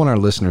want our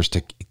listeners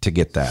to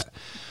get that.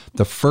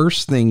 The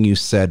first thing you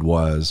said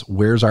was,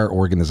 where's our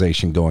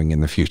organization going in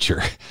the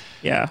future?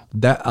 Yeah.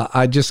 That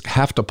I just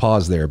have to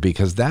pause there,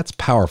 because that's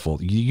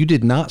powerful. You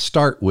did not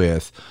start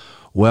with,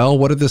 well,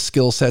 what are the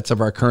skill sets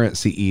of our current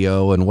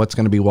CEO and what's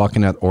going to be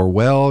walking out? Or,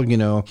 well, you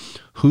know,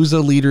 who's a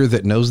leader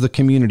that knows the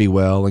community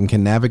well and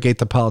can navigate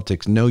the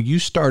politics? No, you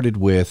started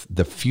with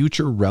the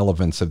future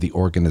relevance of the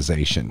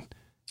organization.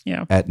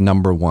 Yeah. At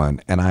number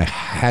 1. And I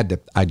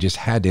just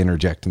had to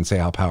interject and say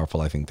how powerful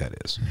I think that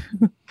is.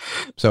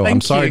 So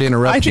I'm sorry to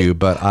interrupt you,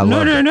 but I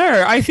love it.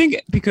 No. I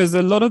think because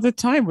a lot of the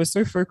time we're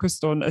so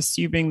focused on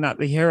assuming that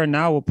the here and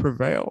now will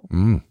prevail.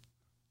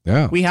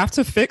 Yeah. We have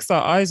to fix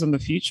our eyes on the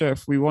future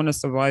if we want to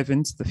survive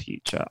into the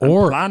future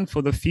and plan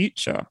for the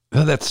future.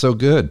 Oh, that's so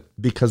good.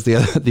 Because the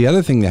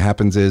other thing that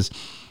happens is,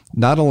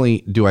 not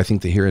only do I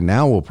think the here and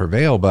now will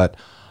prevail, but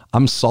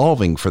I'm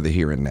solving for the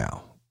here and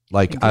now.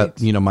 Like,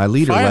 my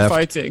leader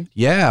left.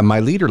 Yeah, my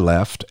leader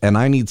left, and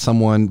I need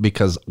someone,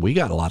 because we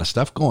got a lot of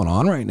stuff going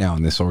on right now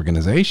in this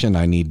organization.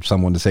 I need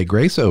someone to say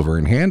grace over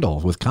and handle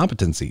with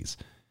competencies.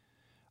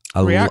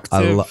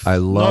 Reactive, I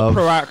love,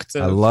 not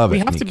proactive. I love it.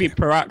 We have to be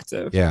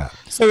proactive. Yeah.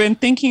 So in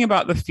thinking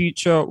about the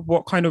future,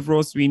 what kind of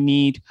roles do we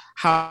need?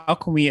 How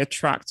can we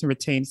attract and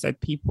retain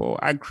said people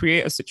and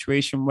create a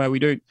situation where we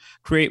don't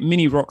create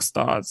mini rock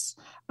stars,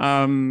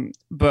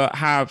 but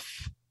have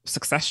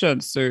succession?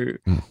 So,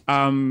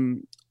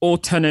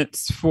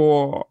 alternates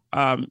for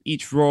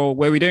each role,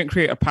 where we don't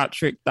create a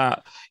Patrick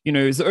that, you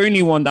know, is the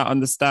only one that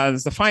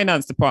understands the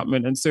finance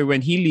department, and so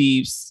when he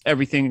leaves,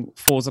 everything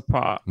falls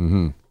apart.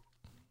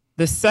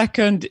 The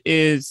second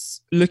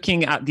is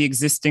looking at the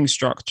existing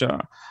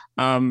structure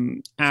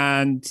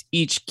and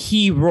each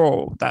key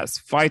role that's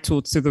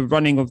vital to the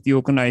running of the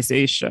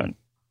organization.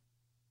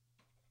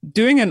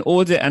 Doing an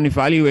audit and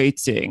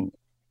evaluating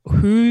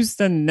who's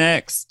the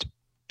next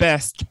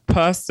best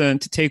person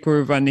to take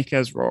over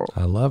Nike's role.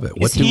 I love it.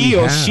 Is he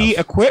or she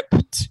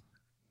equipped?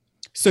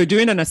 So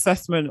doing an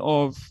assessment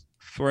of,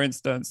 for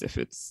instance, if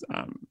it's,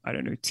 I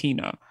don't know,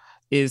 Tina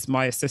is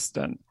my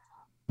assistant,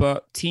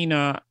 but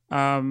Tina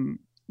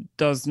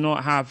does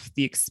not have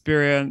the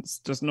experience,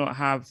 does not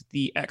have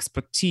the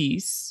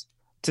expertise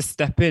to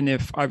step in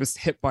if I was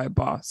hit by a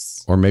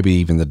bus. Or maybe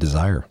even the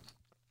desire.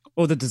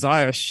 Or the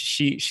desire.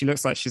 She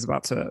looks like she's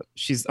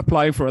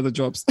applying for other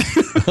jobs,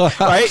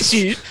 right?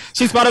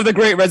 She's part of the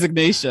Great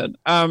Resignation.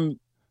 And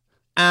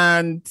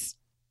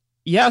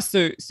yeah,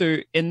 so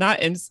in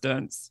that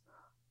instance,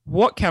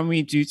 what can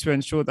we do to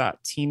ensure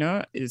that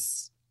Tina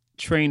is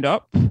trained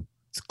up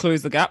to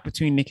close the gap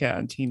between Nika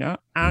and Tina,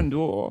 and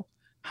or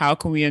how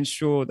can we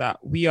ensure that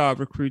we are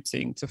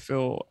recruiting to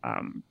fill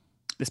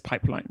this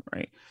pipeline,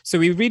 right? So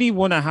we really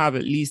want to have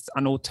at least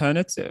an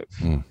alternative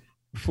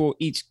for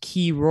each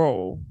key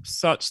role,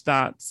 such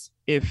that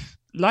if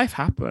life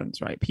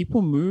happens, right,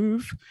 people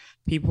move,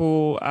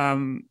 people,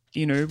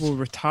 will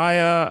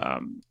retire,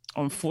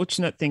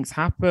 unfortunate things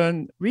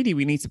happen. Really,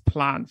 we need to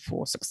plan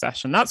for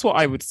succession. That's what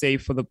I would say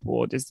for the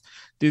board, is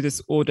do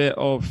this audit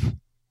of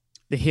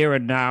the here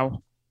and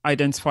now,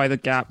 identify the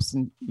gaps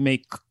and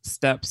make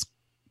steps,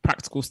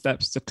 practical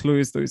steps to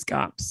close those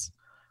gaps.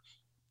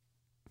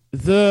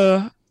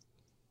 The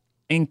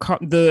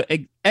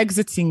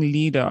exiting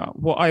leader,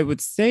 what I would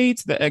say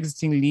to the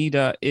exiting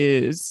leader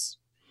is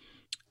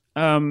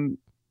to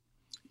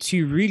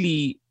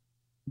really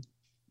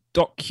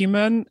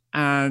document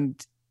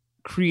and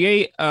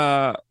create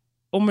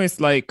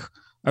almost like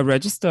a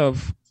register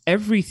of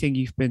everything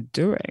you've been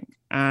doing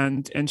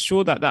and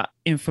ensure that that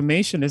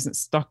information isn't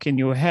stuck in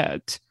your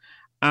head.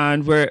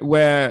 And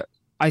where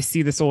I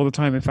see this all the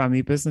time in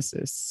family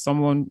businesses,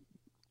 someone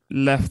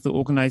left the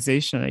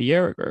organization a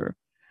year ago,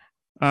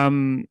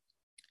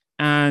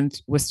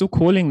 and we're still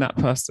calling that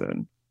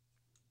person.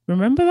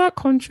 Remember that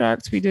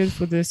contract we did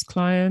for this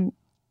client?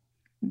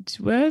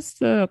 Where's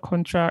the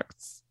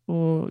contract?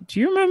 Or do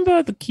you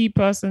remember the key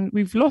person?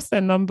 We've lost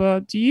their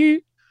number.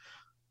 We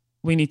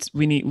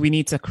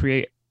need to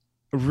create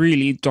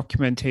really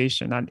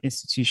documentation and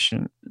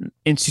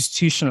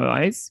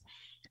institutionalize.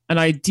 And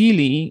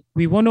ideally,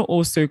 we want to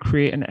also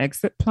create an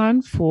exit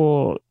plan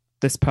for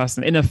this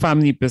person in a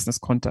family business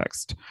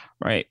context,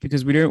 right?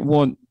 Because we don't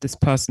want this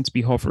person to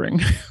be hovering.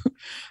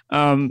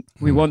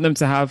 We want them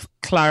to have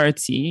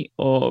clarity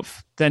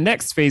of their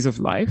next phase of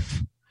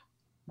life,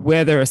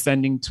 where they're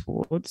ascending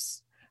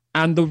towards,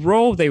 and the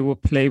role they will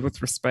play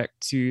with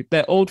respect to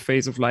their old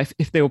phase of life,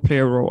 if they will play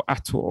a role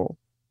at all.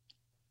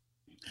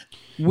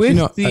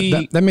 With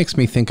that makes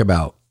me think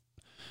about,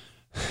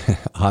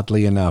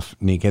 oddly enough,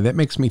 Nike, that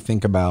makes me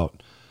think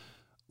about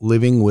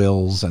living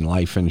wills and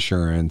life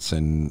insurance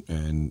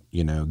and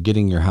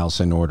getting your house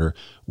in order.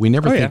 We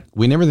never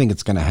think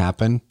it's going to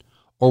happen,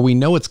 or we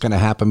know it's going to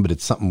happen, but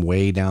it's something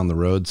way down the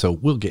road. So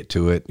we'll get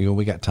to it.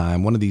 We got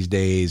time. One of these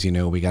days,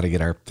 we got to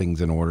get our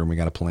things in order, and we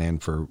got to plan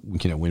for,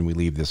 when we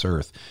leave this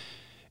earth.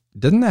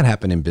 Doesn't that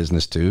happen in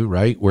business too,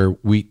 right? Where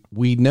we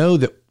know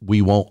that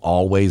we won't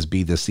always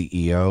be the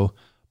CEO,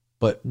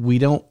 but we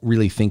don't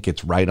really think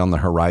it's right on the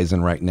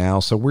horizon right now.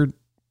 So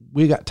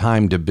we got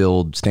time to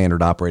build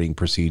standard operating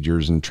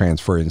procedures and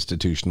transfer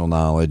institutional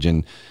knowledge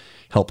and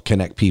help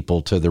connect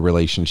people to the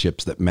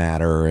relationships that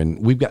matter.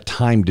 And we've got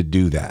time to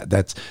do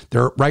that.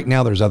 Right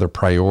now there's other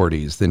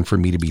priorities than for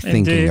me to be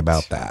thinking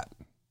about that.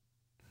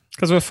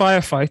 Because we're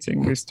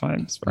firefighting most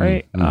times,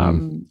 right?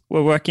 Mm-hmm.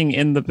 We're working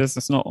in the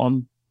business, not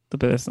on the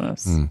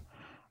business.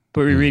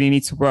 But we really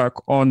need to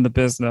work on the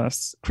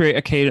business, create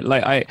a cadence.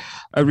 Like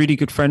a really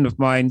good friend of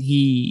mine,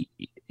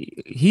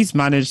 he's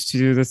managed to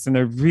do this in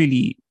a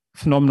really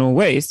phenomenal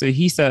way. So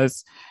he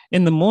says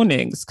in the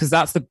mornings, because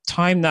that's the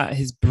time that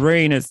his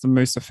brain is the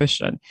most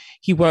efficient,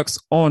 he works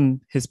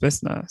on his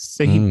business.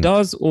 So he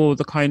does all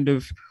the kind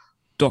of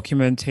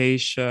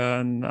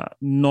documentation,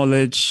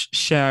 knowledge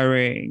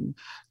sharing,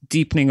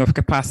 deepening of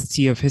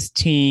capacity of his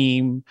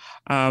team,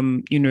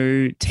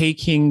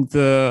 taking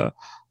the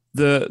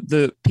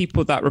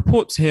people that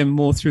report to him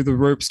more through the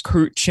ropes,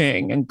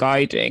 coaching and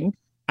guiding.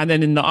 And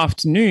then in the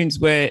afternoons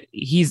where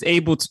he's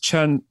able to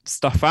churn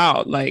stuff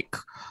out, like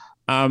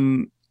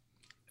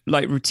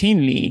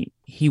routinely,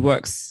 he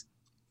works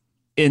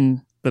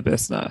in the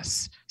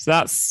business. So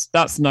that's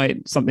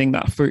something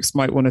that folks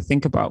might want to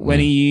think about.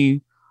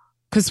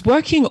 Because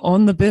working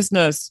on the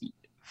business,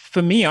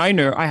 for me, I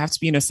know I have to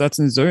be in a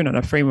certain zone and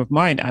a frame of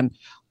mind, and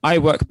I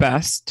work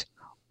best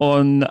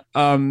in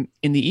the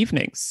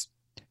evenings.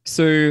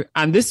 So,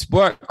 and this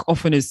work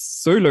often is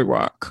solo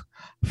work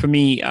for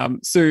me.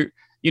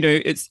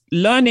 It's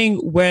learning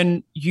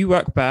when you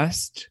work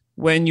best,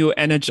 when you're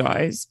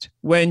energized,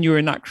 when you're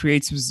in that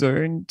creative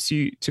zone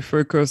to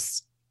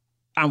focus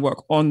and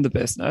work on the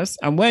business,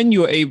 and when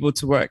you're able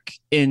to work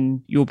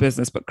in your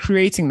business, but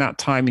creating that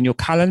time in your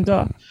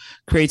calendar,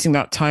 creating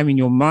that time in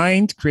your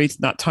mind, creating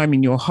that time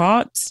in your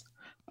heart,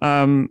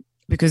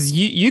 because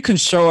you can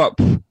show up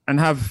and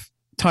have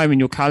time in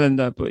your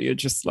calendar, but you're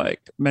just like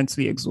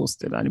mentally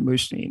exhausted and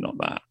emotionally not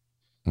that,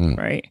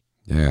 right?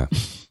 Yeah,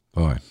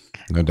 boy,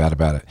 no doubt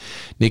about it.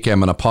 Nike,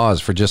 I'm going to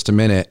pause for just a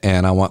minute,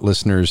 and I want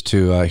listeners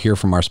to hear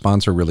from our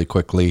sponsor really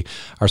quickly.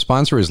 Our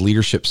sponsor is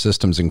Leadership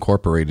Systems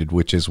Incorporated,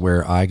 which is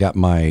where I got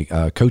my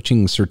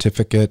coaching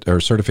certificate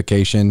or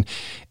certification,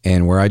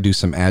 and where I do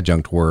some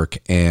adjunct work.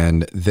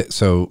 And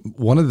so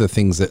one of the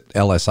things that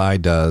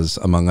LSI does,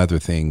 among other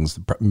things,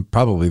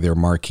 probably their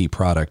marquee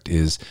product,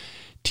 is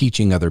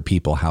teaching other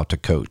people how to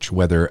coach,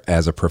 whether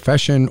as a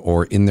profession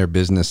or in their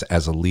business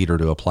as a leader,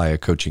 to apply a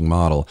coaching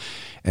model.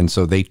 And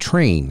so they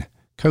train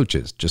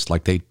coaches, just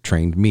like they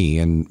trained me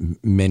and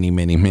many,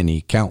 many,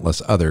 many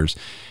countless others.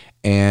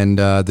 And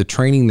the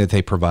training that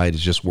they provide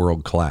is just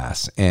world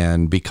class.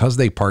 And because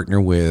they partner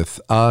with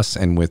us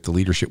and with the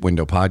Leadership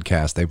Window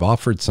podcast, they've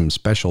offered some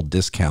special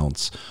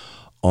discounts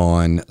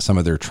on some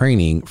of their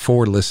training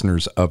for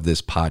listeners of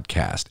this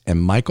podcast.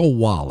 And Michael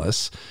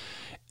Wallace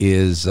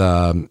is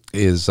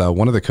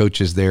one of the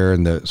coaches there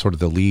and the sort of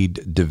the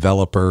lead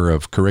developer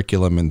of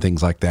curriculum and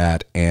things like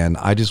that. And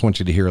I just want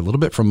you to hear a little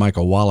bit from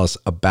Michael Wallace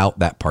about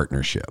that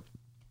partnership.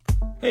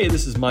 Hey,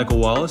 this is Michael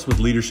Wallace with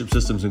Leadership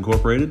Systems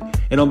Incorporated.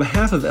 And on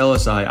behalf of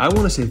LSI, I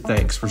want to say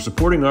thanks for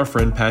supporting our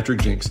friend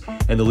Patrick Jinks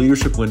and the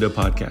Leadership Window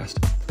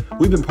podcast.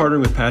 We've been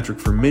partnering with Patrick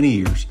for many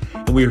years,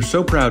 and we are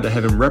so proud to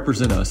have him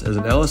represent us as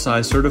an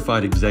LSI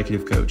certified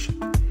executive coach.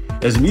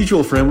 As a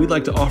mutual friend, we'd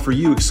like to offer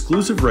you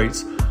exclusive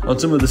rates on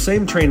some of the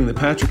same training that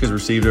Patrick has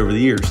received over the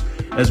years,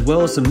 as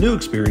well as some new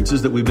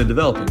experiences that we've been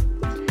developing.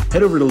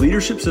 Head over to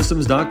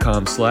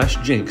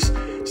leadershipsystems.com/jinx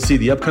to see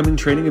the upcoming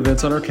training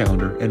events on our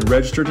calendar and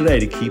register today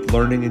to keep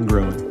learning and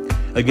growing.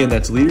 Again,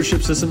 that's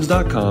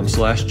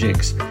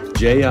leadershipsystems.com/jinx,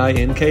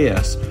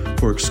 JINKS,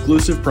 for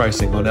exclusive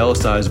pricing on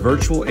LSI's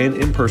virtual and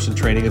in-person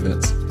training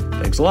events.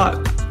 Thanks a lot.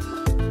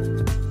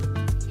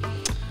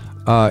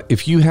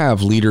 If you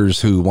have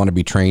leaders who want to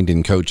be trained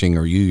in coaching,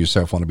 or you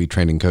yourself want to be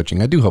trained in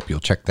coaching, I do hope you'll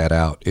check that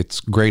out.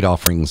 It's great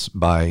offerings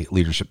by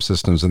Leadership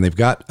Systems, and they've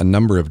got a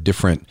number of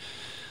different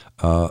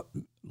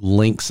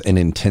links and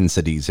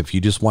intensities. If you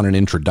just want an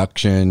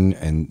introduction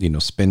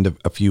and, spend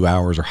a few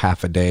hours or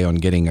half a day on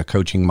getting a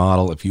coaching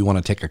model, if you want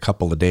to take a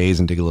couple of days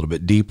and dig a little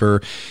bit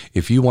deeper,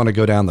 if you want to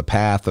go down the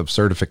path of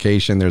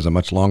certification, there's a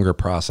much longer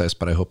process,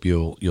 but I hope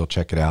you'll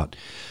check it out.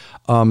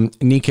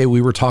 Nike,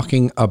 we were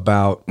talking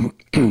about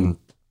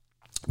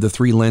the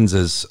three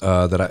lenses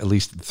at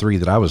least the three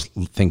that I was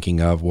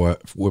thinking of were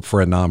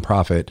for a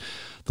nonprofit.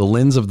 The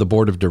lens of the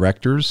board of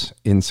directors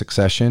in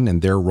succession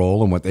and their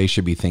role and what they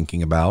should be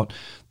thinking about.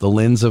 The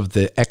lens of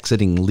the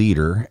exiting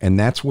leader, and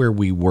that's where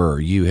we were.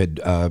 You had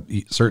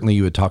certainly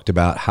you had talked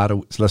about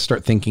let's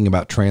start thinking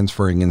about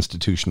transferring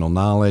institutional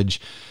knowledge,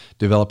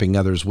 developing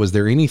others. Was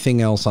there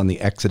anything else on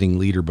the exiting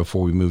leader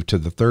before we move to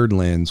the third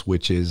lens,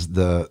 which is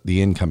the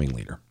incoming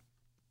leader?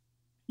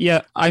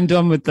 Yeah, I'm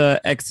done with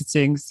the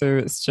exiting, so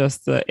it's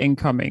just the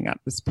incoming at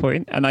this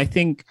point. And I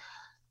think,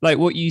 like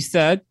what you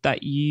said,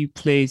 that you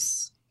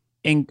place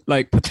in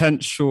like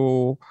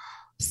potential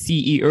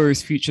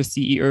CEOs, future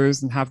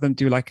CEOs, and have them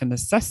do like an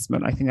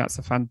assessment. I think that's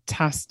a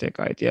fantastic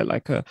idea,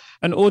 like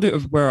an audit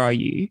of where are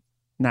you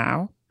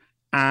now,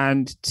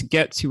 and to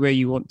get to where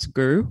you want to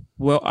go,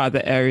 what are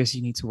the areas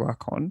you need to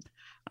work on,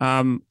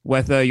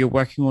 whether you're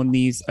working on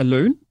these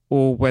alone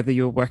or whether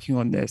you're working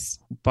on this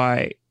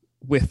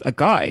with a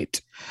guide.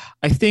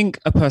 I think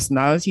a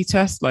personality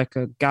test like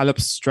a Gallup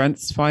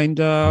Strengths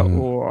Finder,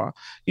 or,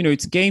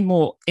 to gain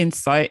more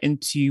insight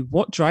into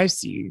what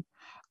drives you,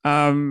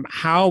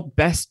 how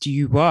best do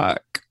you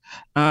work,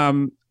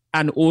 and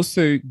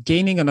also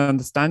gaining an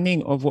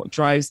understanding of what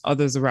drives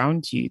others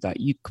around you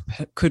that you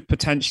could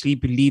potentially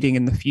be leading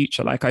in the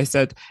future. Like I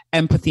said,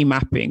 empathy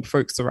mapping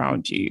folks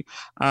around you,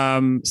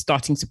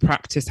 starting to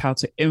practice how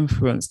to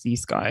influence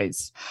these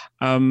guys,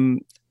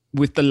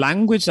 with the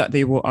language that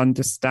they will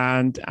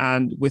understand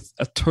and with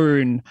a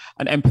tone,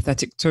 an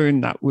empathetic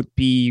tone that would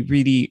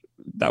resonate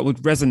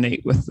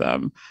with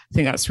them. I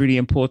think that's really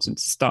important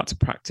to start to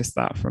practice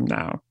that from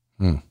now.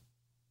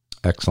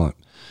 Excellent.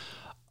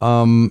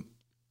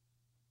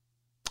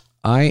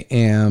 I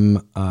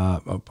am,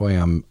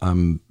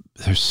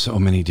 there's so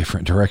many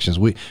different directions.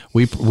 We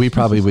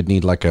probably would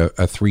need like a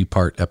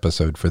 3-part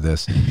episode for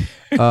this.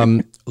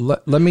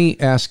 Let me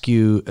ask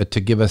you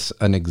to give us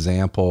an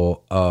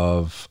example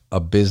of a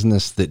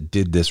business that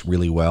did this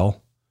really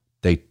well.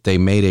 They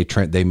made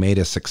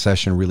a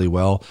succession really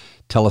well.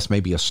 Tell us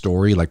maybe a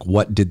story, like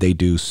what did they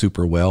do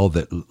super well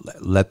that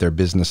let their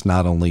business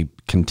not only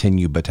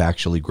continue but to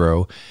actually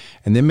grow,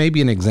 and then maybe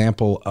an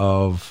example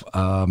of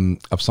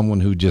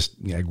someone who just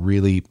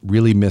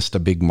really missed a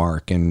big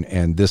mark,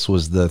 and this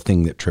was the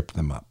thing that tripped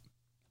them up.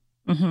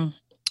 Mm-hmm.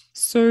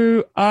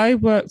 So I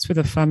worked with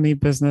a family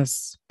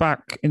business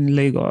back in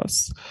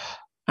Lagos,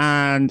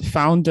 and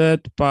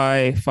founded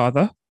by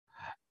father,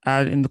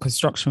 in the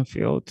construction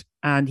field,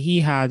 and he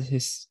had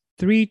his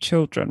 3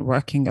 children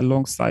working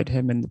alongside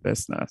him in the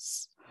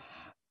business.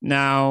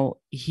 Now,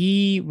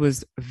 he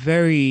was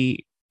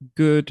very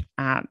good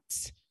at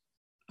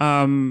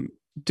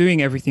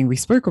doing everything we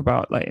spoke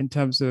about, like in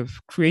terms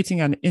of creating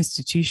an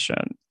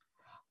institution,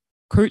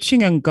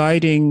 coaching and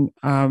guiding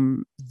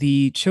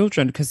the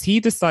children, because he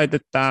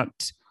decided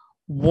that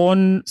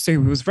so he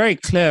was very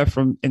clear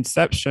from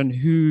inception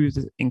who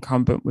the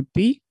incumbent would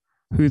be,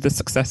 who the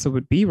successor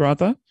would be,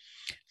 rather,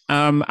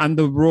 and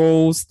the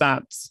roles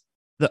that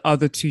the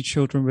other 2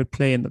 children would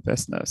play in the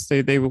business.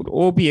 So they would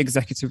all be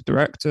executive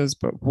directors,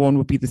 but one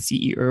would be the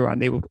CEO,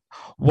 and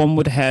one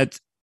would head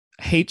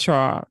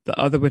HR, the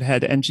other would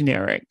head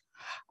engineering,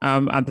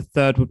 and the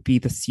third would be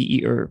the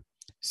CEO.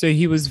 So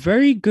he was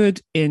very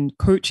good in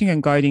coaching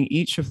and guiding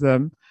each of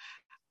them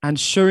and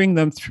showing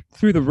them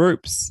through the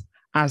ropes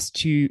as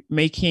to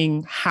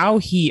making how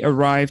he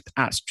arrived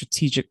at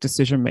strategic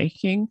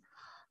decision-making,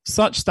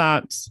 such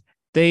that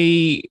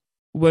they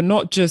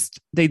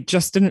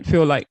just didn't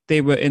feel like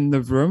they were in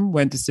the room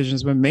when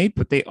decisions were made,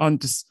 but they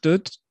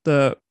understood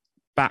the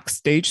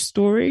backstage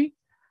story,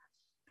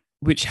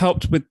 which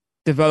helped with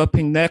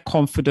developing their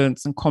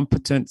confidence and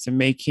competence in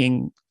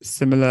making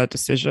similar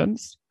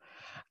decisions.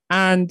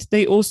 And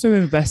they also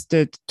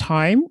invested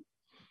time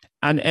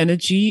and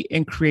energy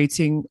in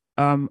creating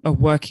a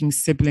working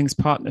siblings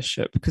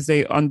partnership, because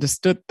they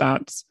understood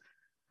that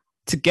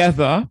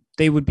together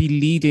they would be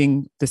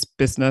leading this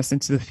business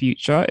into the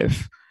future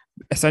if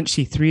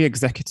essentially 3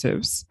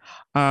 executives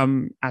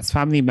as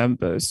family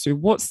members. So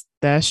what's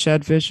their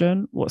shared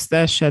vision? What's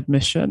their shared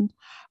mission?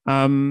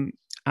 And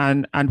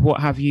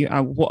what have you?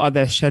 What are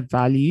their shared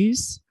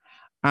values?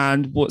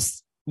 And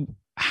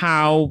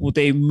how will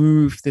they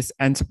move this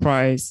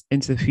enterprise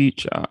into the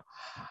future?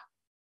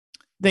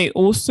 They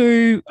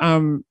also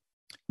were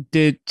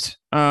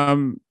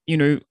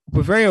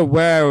very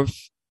aware of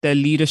their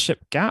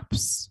leadership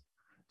gaps.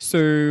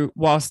 So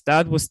whilst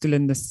Dad was still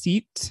in the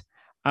seat,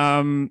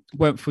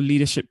 went for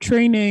leadership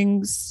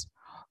trainings.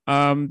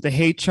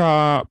 The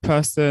HR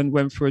person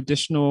went for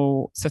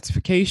additional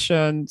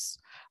certifications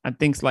and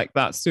things like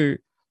that. So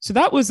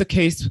that was a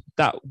case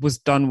that was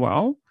done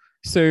well.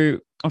 So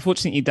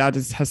unfortunately, Dad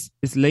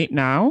is late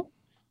now,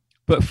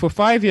 but for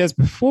 5 years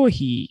before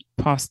he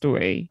passed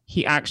away,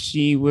 he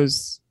actually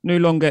was no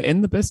longer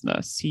in the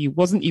business. He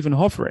wasn't even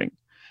hovering.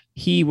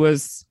 He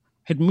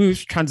had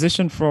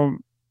transitioned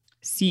from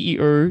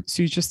CEO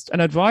to just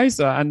an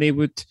advisor, and they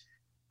would.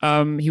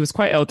 He was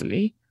quite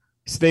elderly,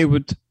 so they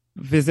would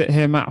visit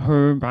him at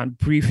home and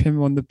brief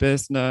him on the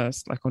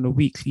business, like on a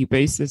weekly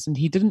basis, and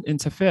he didn't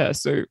interfere.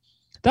 So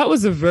that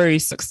was a very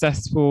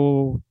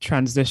successful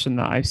transition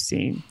that I've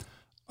seen.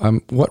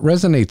 What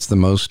resonates the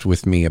most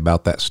with me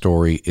about that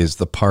story is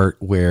the part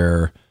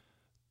where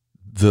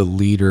the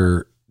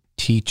leader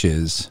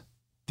teaches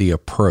the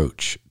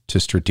approach to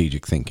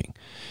strategic thinking.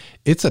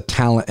 It's a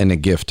talent and a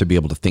gift to be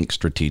able to think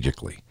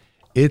strategically.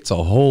 It's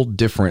a whole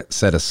different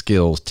set of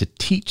skills to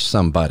teach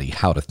somebody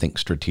how to think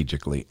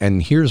strategically.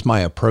 And here's my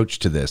approach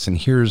to this. And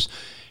here's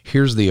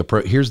the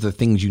approach. Here's the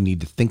things you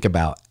need to think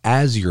about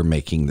as you're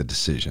making the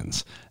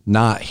decisions,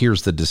 not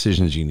here's the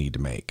decisions you need to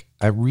make.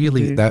 I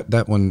really,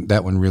 that one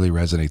really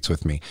resonates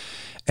with me.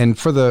 And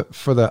for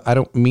the, I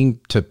don't mean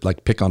to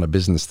like pick on a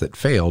business that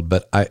failed,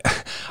 but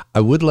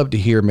I would love to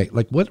hear,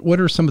 what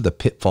are some of the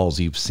pitfalls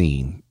you've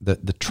seen,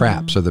 the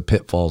traps or the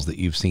pitfalls that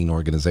you've seen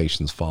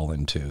organizations fall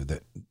into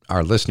that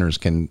our listeners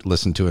can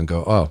listen to and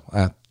go,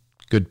 oh,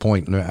 good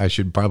point. I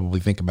should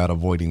probably think about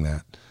avoiding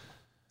that.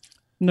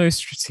 No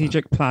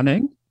strategic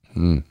planning.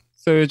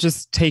 So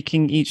just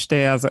taking each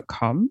day as it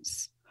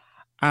comes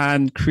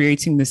and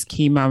creating this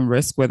key man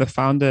risk where the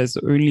founder is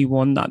the only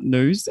one that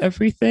knows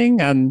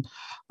everything and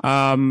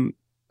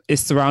is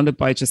surrounded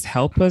by just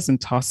helpers and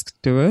task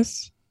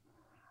doers.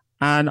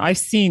 And I've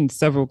seen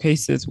several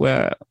cases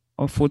where,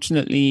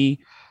 unfortunately,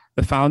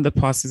 the founder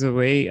passes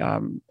away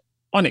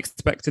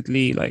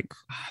unexpectedly, like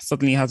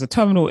suddenly has a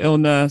terminal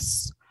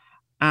illness,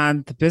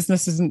 and the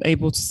business isn't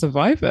able to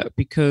survive it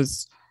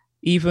because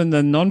even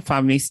the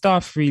non-family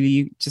staff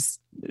really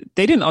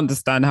they didn't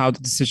understand how the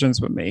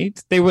decisions were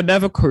made. They were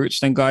never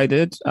coached and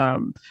guided.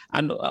 And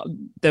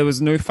there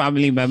was no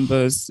family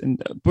members in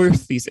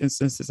both these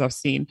instances I've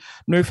seen,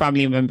 no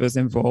family members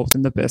involved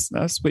in the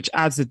business, which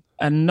adds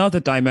another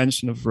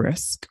dimension of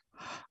risk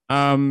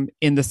in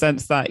the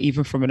sense that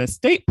even from an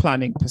estate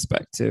planning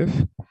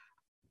perspective,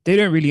 they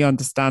don't really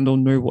understand or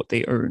know what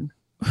they own.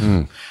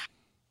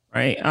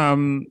 Right.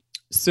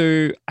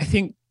 So I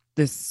think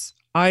this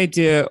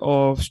idea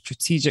of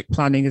strategic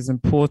planning is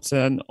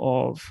important,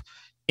 of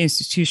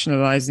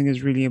institutionalizing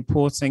is really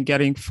important,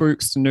 getting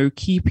folks to know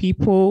key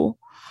people,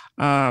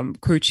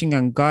 coaching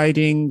and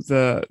guiding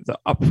the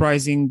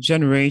uprising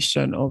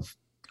generation of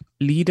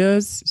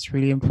leaders is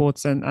really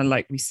important. And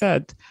like we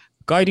said,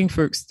 guiding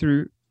folks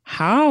through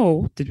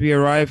how did we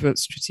arrive at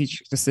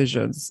strategic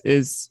decisions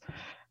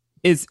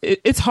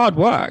it's hard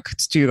work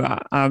to do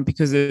that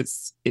because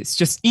it's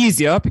just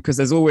easier because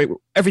there's always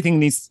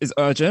everything is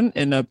urgent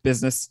in a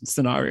business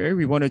scenario.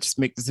 We want to just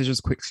make decisions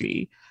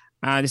quickly,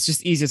 and it's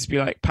just easier to be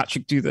like,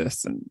 Patrick, do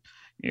this, and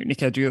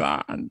Nika, do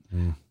that, and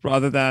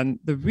rather than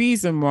the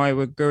reason why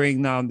we're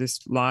going down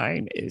this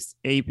line is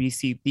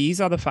ABC.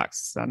 These are the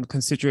facts and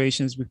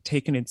considerations we've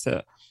taken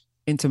into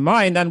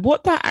mind, and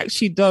what that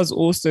actually does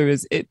also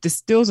is it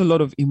distills a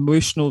lot of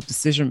emotional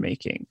decision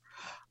making.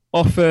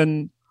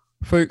 Often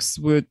folks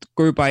would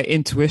go by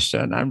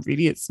intuition, and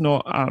really it's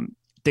not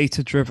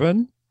data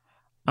driven.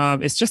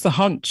 It's just a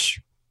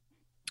hunch,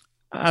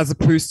 as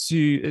opposed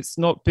to it's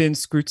not been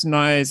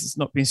scrutinized, it's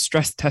not been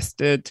stress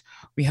tested.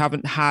 We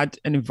haven't had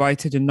and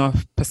invited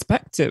enough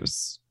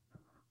perspectives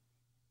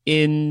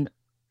in,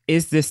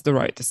 is this the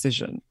right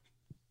decision?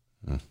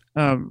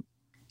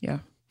 Yeah.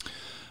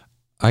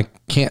 I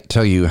can't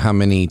tell you how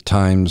many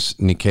times,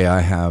 Nikkei,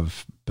 I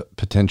have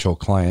potential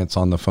clients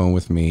on the phone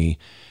with me.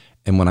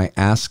 And when I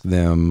ask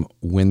them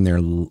when they're,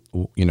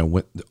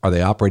 what, are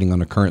they operating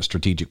on a current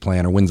strategic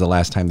plan, or when's the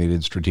last time they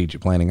did strategic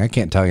planning? I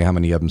can't tell you how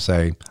many of them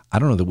say, I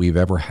don't know that we've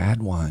ever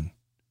had one.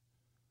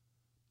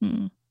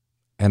 And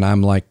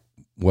I'm like,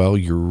 well,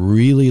 you're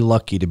really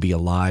lucky to be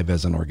alive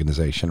as an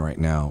organization right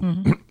now,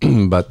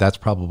 but that's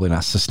probably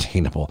not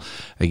sustainable.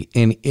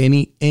 And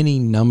any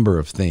number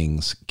of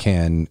things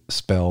can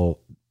spell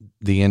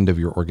the end of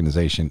your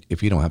organization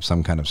if you don't have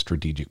some kind of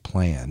strategic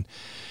plan.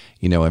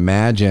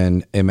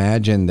 Imagine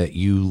that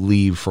you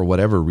leave for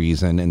whatever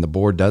reason, and the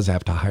board does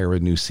have to hire a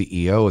new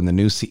CEO, and the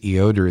new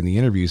CEO during the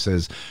interview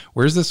says,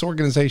 where's this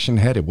organization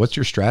headed? What's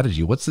your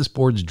strategy? What's this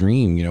board's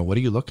dream? What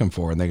are you looking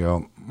for? And they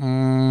go,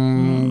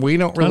 we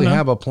don't really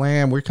have a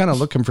plan. We're kind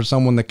of looking for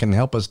someone that can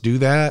help us do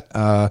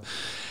that.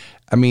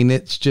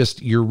 It's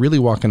just, you're really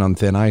walking on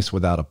thin ice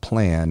without a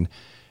plan.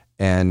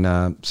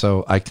 And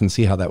so I can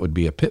see how that would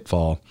be a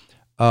pitfall.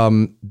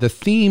 The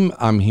theme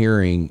I'm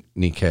hearing,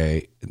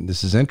 Nikkei, and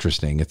this is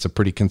interesting, it's a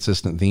pretty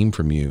consistent theme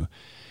from you,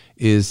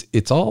 is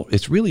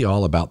it's really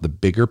all about the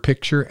bigger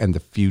picture and the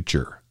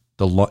future.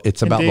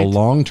 It's about the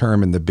long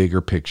term and the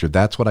bigger picture.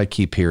 That's what I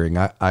keep hearing.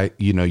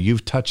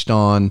 You've touched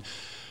on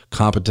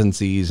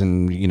competencies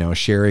and,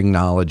 sharing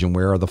knowledge and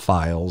where are the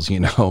files,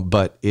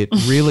 but it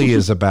really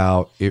is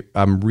about,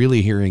 I'm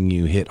really hearing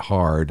you hit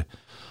hard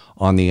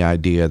on the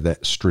idea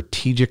that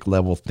strategic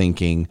level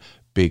thinking,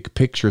 big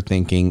picture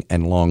thinking,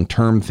 and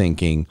long-term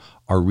thinking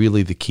are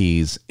really the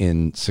keys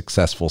in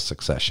successful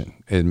succession.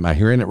 Am I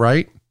hearing it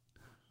right?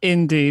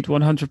 Indeed,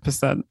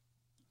 100%.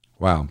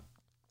 Wow.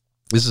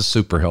 This is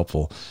super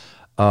helpful.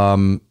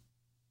 I'm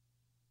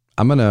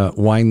going to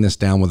wind this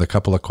down with a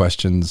couple of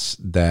questions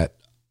that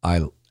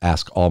I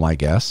ask all my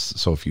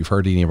guests. So if you've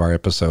heard any of our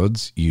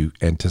episodes, you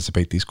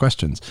anticipate these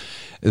questions.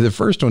 The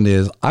first one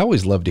is, I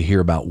always love to hear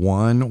about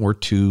one or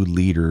two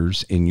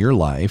leaders in your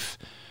life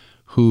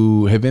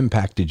who have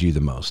impacted you the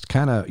most,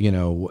 kind of,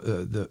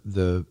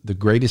 the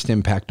greatest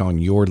impact on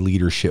your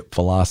leadership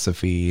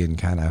philosophy and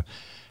kind of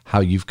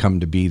how you've come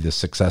to be the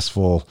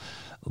successful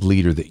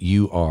leader that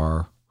you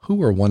are.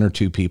 Who are one or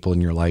two people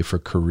in your life or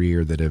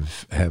career that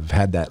have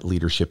had that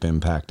leadership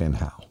impact, and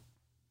how?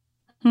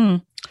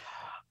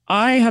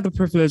 I had the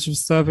privilege of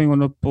serving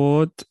on a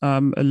board, a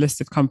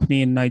listed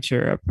company in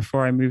Nigeria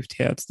before I moved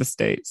here to the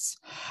States.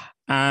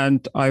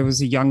 And I was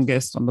the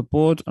youngest on the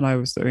board, and I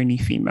was the only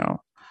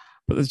female.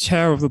 But the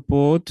chair of the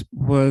board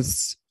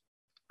was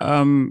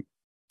a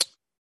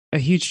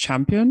huge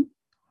champion.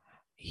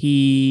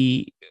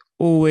 He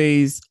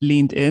always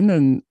leaned in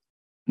and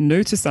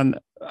noticed and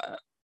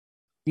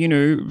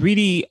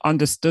really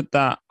understood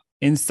that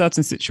in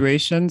certain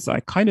situations,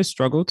 I kind of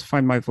struggled to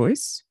find my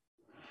voice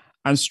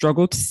and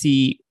struggled to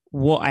see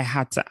what I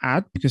had to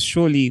add, because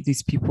surely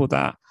these people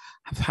that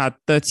have had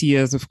 30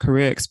 years of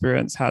career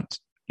experience had,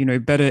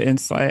 better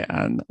insight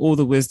and all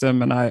the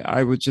wisdom. And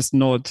I would just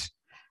nod.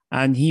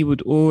 And he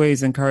would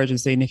always encourage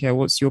and say, Nikki,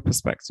 what's your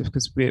perspective?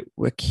 Because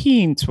we're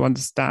keen to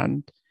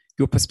understand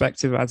your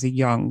perspective as a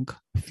young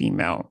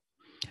female.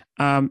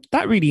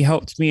 That really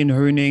helped me in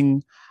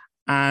honing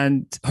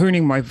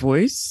my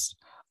voice.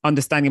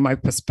 Understanding my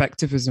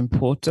perspective is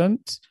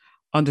important.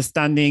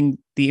 Understanding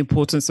the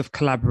importance of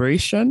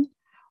collaboration,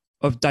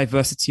 of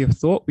diversity of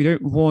thought. We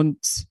don't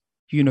want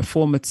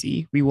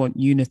uniformity, we want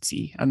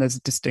unity, and there's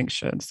a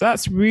distinction. So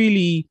that's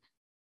really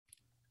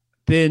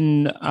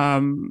been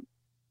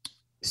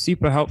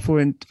super helpful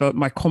in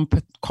my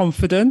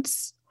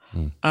confidence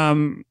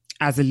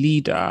as a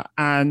leader,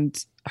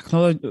 and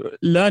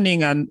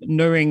learning and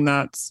knowing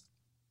that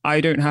I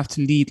don't have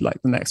to lead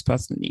like the next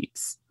person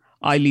leads.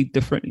 I lead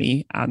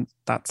differently, and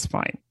that's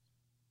fine.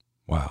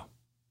 Wow.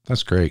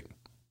 That's great.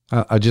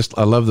 I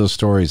love those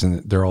stories,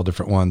 and they're all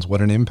different ones.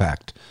 What an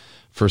impact.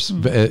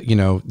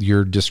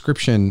 Your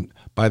description,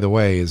 by the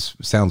way,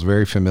 sounds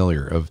very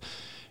familiar of,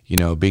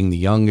 being the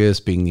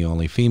youngest, being the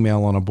only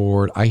female on a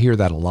board. I hear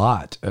that a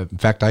lot. In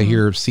fact, I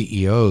hear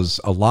CEOs,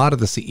 a lot of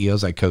the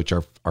CEOs I coach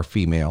are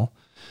female,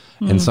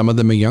 and some of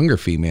them are younger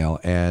female,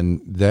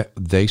 and that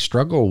they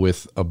struggle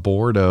with a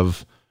board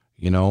of,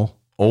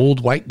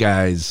 old white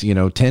guys,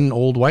 10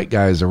 old white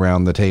guys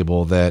around the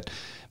table that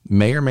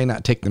may or may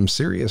not take them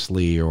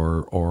seriously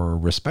or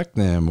respect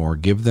them or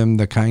give them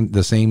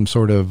the same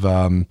sort of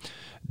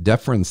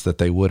deference that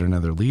they would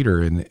another leader.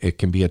 And it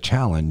can be a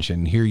challenge.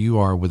 And here you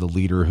are with a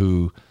leader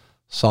who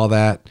saw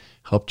that,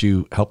 helped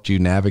you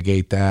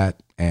navigate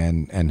that,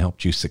 and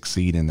helped you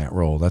succeed in that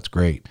role. That's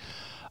great.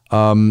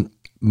 My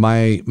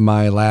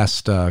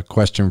last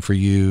question for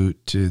you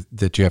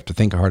that you have to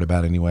think hard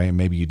about anyway, and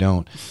maybe you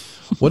don't.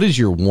 What is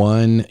your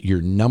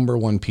number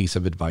one piece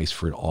of advice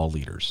for all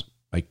leaders?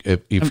 Like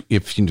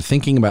if you're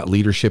thinking about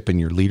leadership and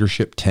your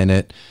leadership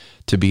tenet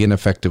to be an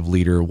effective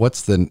leader,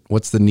 what's the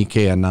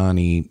Nikkei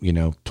Anani,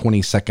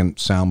 20-second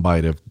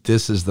soundbite of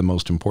this is the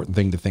most important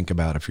thing to think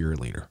about if you're a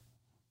leader?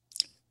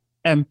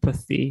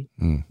 Empathy.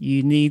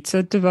 You need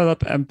to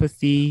develop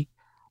empathy,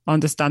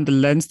 understand the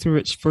lens through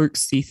which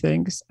folks see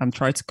things, and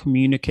try to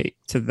communicate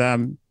to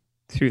them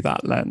through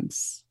that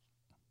lens.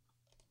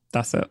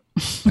 That's it.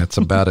 That's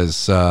about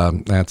as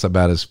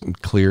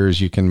clear as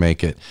you can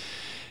make it.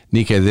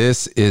 Nikkei,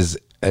 this is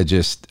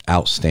just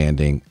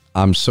outstanding.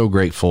 I'm so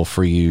grateful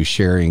for you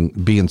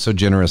being so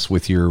generous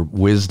with your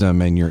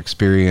wisdom and your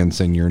experience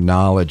and your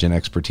knowledge and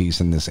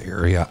expertise in this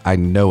area. I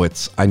know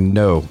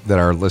that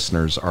our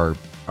listeners are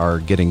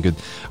getting good.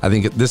 I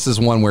think this is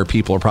one where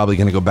people are probably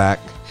going to go back,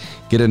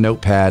 get a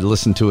notepad,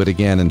 listen to it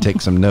again, and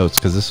take some notes,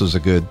 because this is a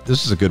good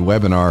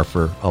webinar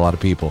for a lot of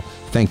people.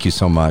 Thank you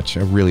so much.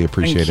 I really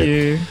appreciate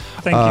it.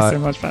 Thank you so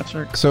much,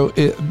 Patrick. So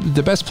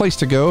the best place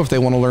to go if they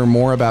want to learn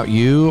more about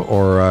you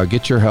or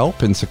get your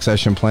help in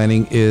succession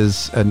planning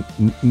is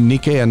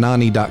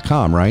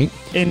NikkeiAnani.com, right?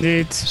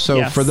 Indeed. So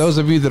yes. For those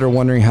of you that are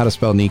wondering how to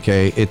spell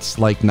Nikkei, it's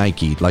like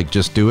Nike, like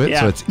just do it. Yeah.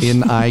 So it's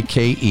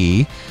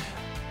NIKE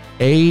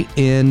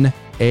ANANI.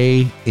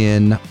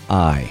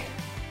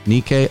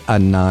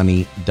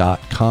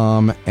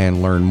 NikkeiAnani.com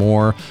and learn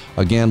more.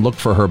 Again, look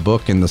for her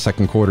book in the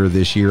second quarter of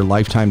this year,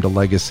 Lifetime to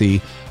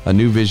Legacy, A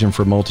New Vision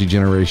for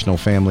Multi-Generational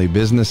Family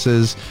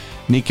Businesses.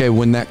 Nikkei,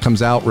 when that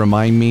comes out,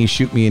 remind me,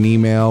 shoot me an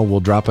email. We'll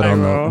drop it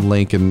on the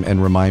link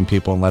and remind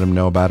people and let them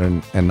know about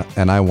it.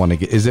 And I want to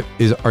get,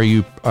 are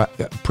you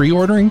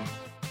pre-ordering?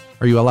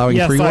 Are you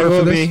allowing pre-order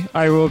for this? Yes,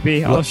 I will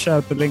be. I'll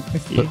share the link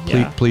with you.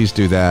 Please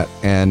do that.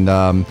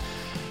 And,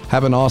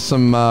 have an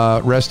awesome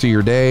rest of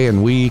your day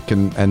and week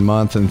and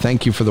month, and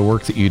thank you for the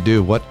work that you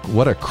do.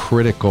 What a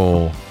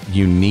critical,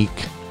 unique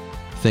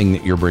thing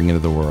that you're bringing to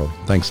the world.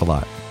 Thanks a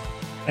lot.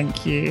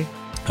 Thank you.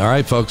 All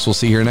right, folks, we'll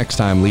see you here next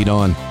time. Lead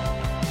on.